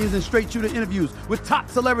unfiltered opinions and straight-shooter interviews with top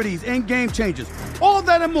celebrities and game changers. All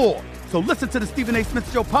that and more. So listen to the Stephen A.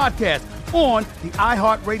 Smith Show podcast on the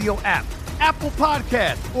iHeartRadio app, Apple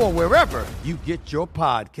Podcasts, or wherever you get your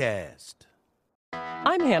podcast.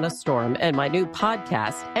 I'm Hannah Storm, and my new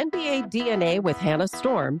podcast, NBA DNA with Hannah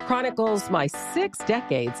Storm, chronicles my 6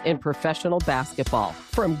 decades in professional basketball.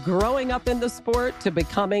 From growing up in the sport to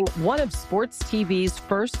becoming one of sports TV's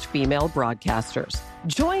first female broadcasters.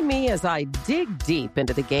 Join me as I dig deep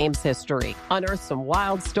into the game's history, unearth some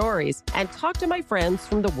wild stories, and talk to my friends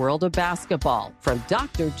from the world of basketball, from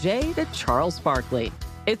Dr. J to Charles Barkley.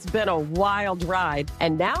 It's been a wild ride,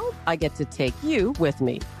 and now I get to take you with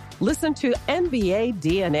me. Listen to NBA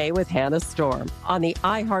DNA with Hannah Storm on the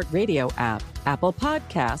iHeartRadio app, Apple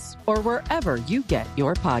Podcasts, or wherever you get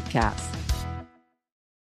your podcasts.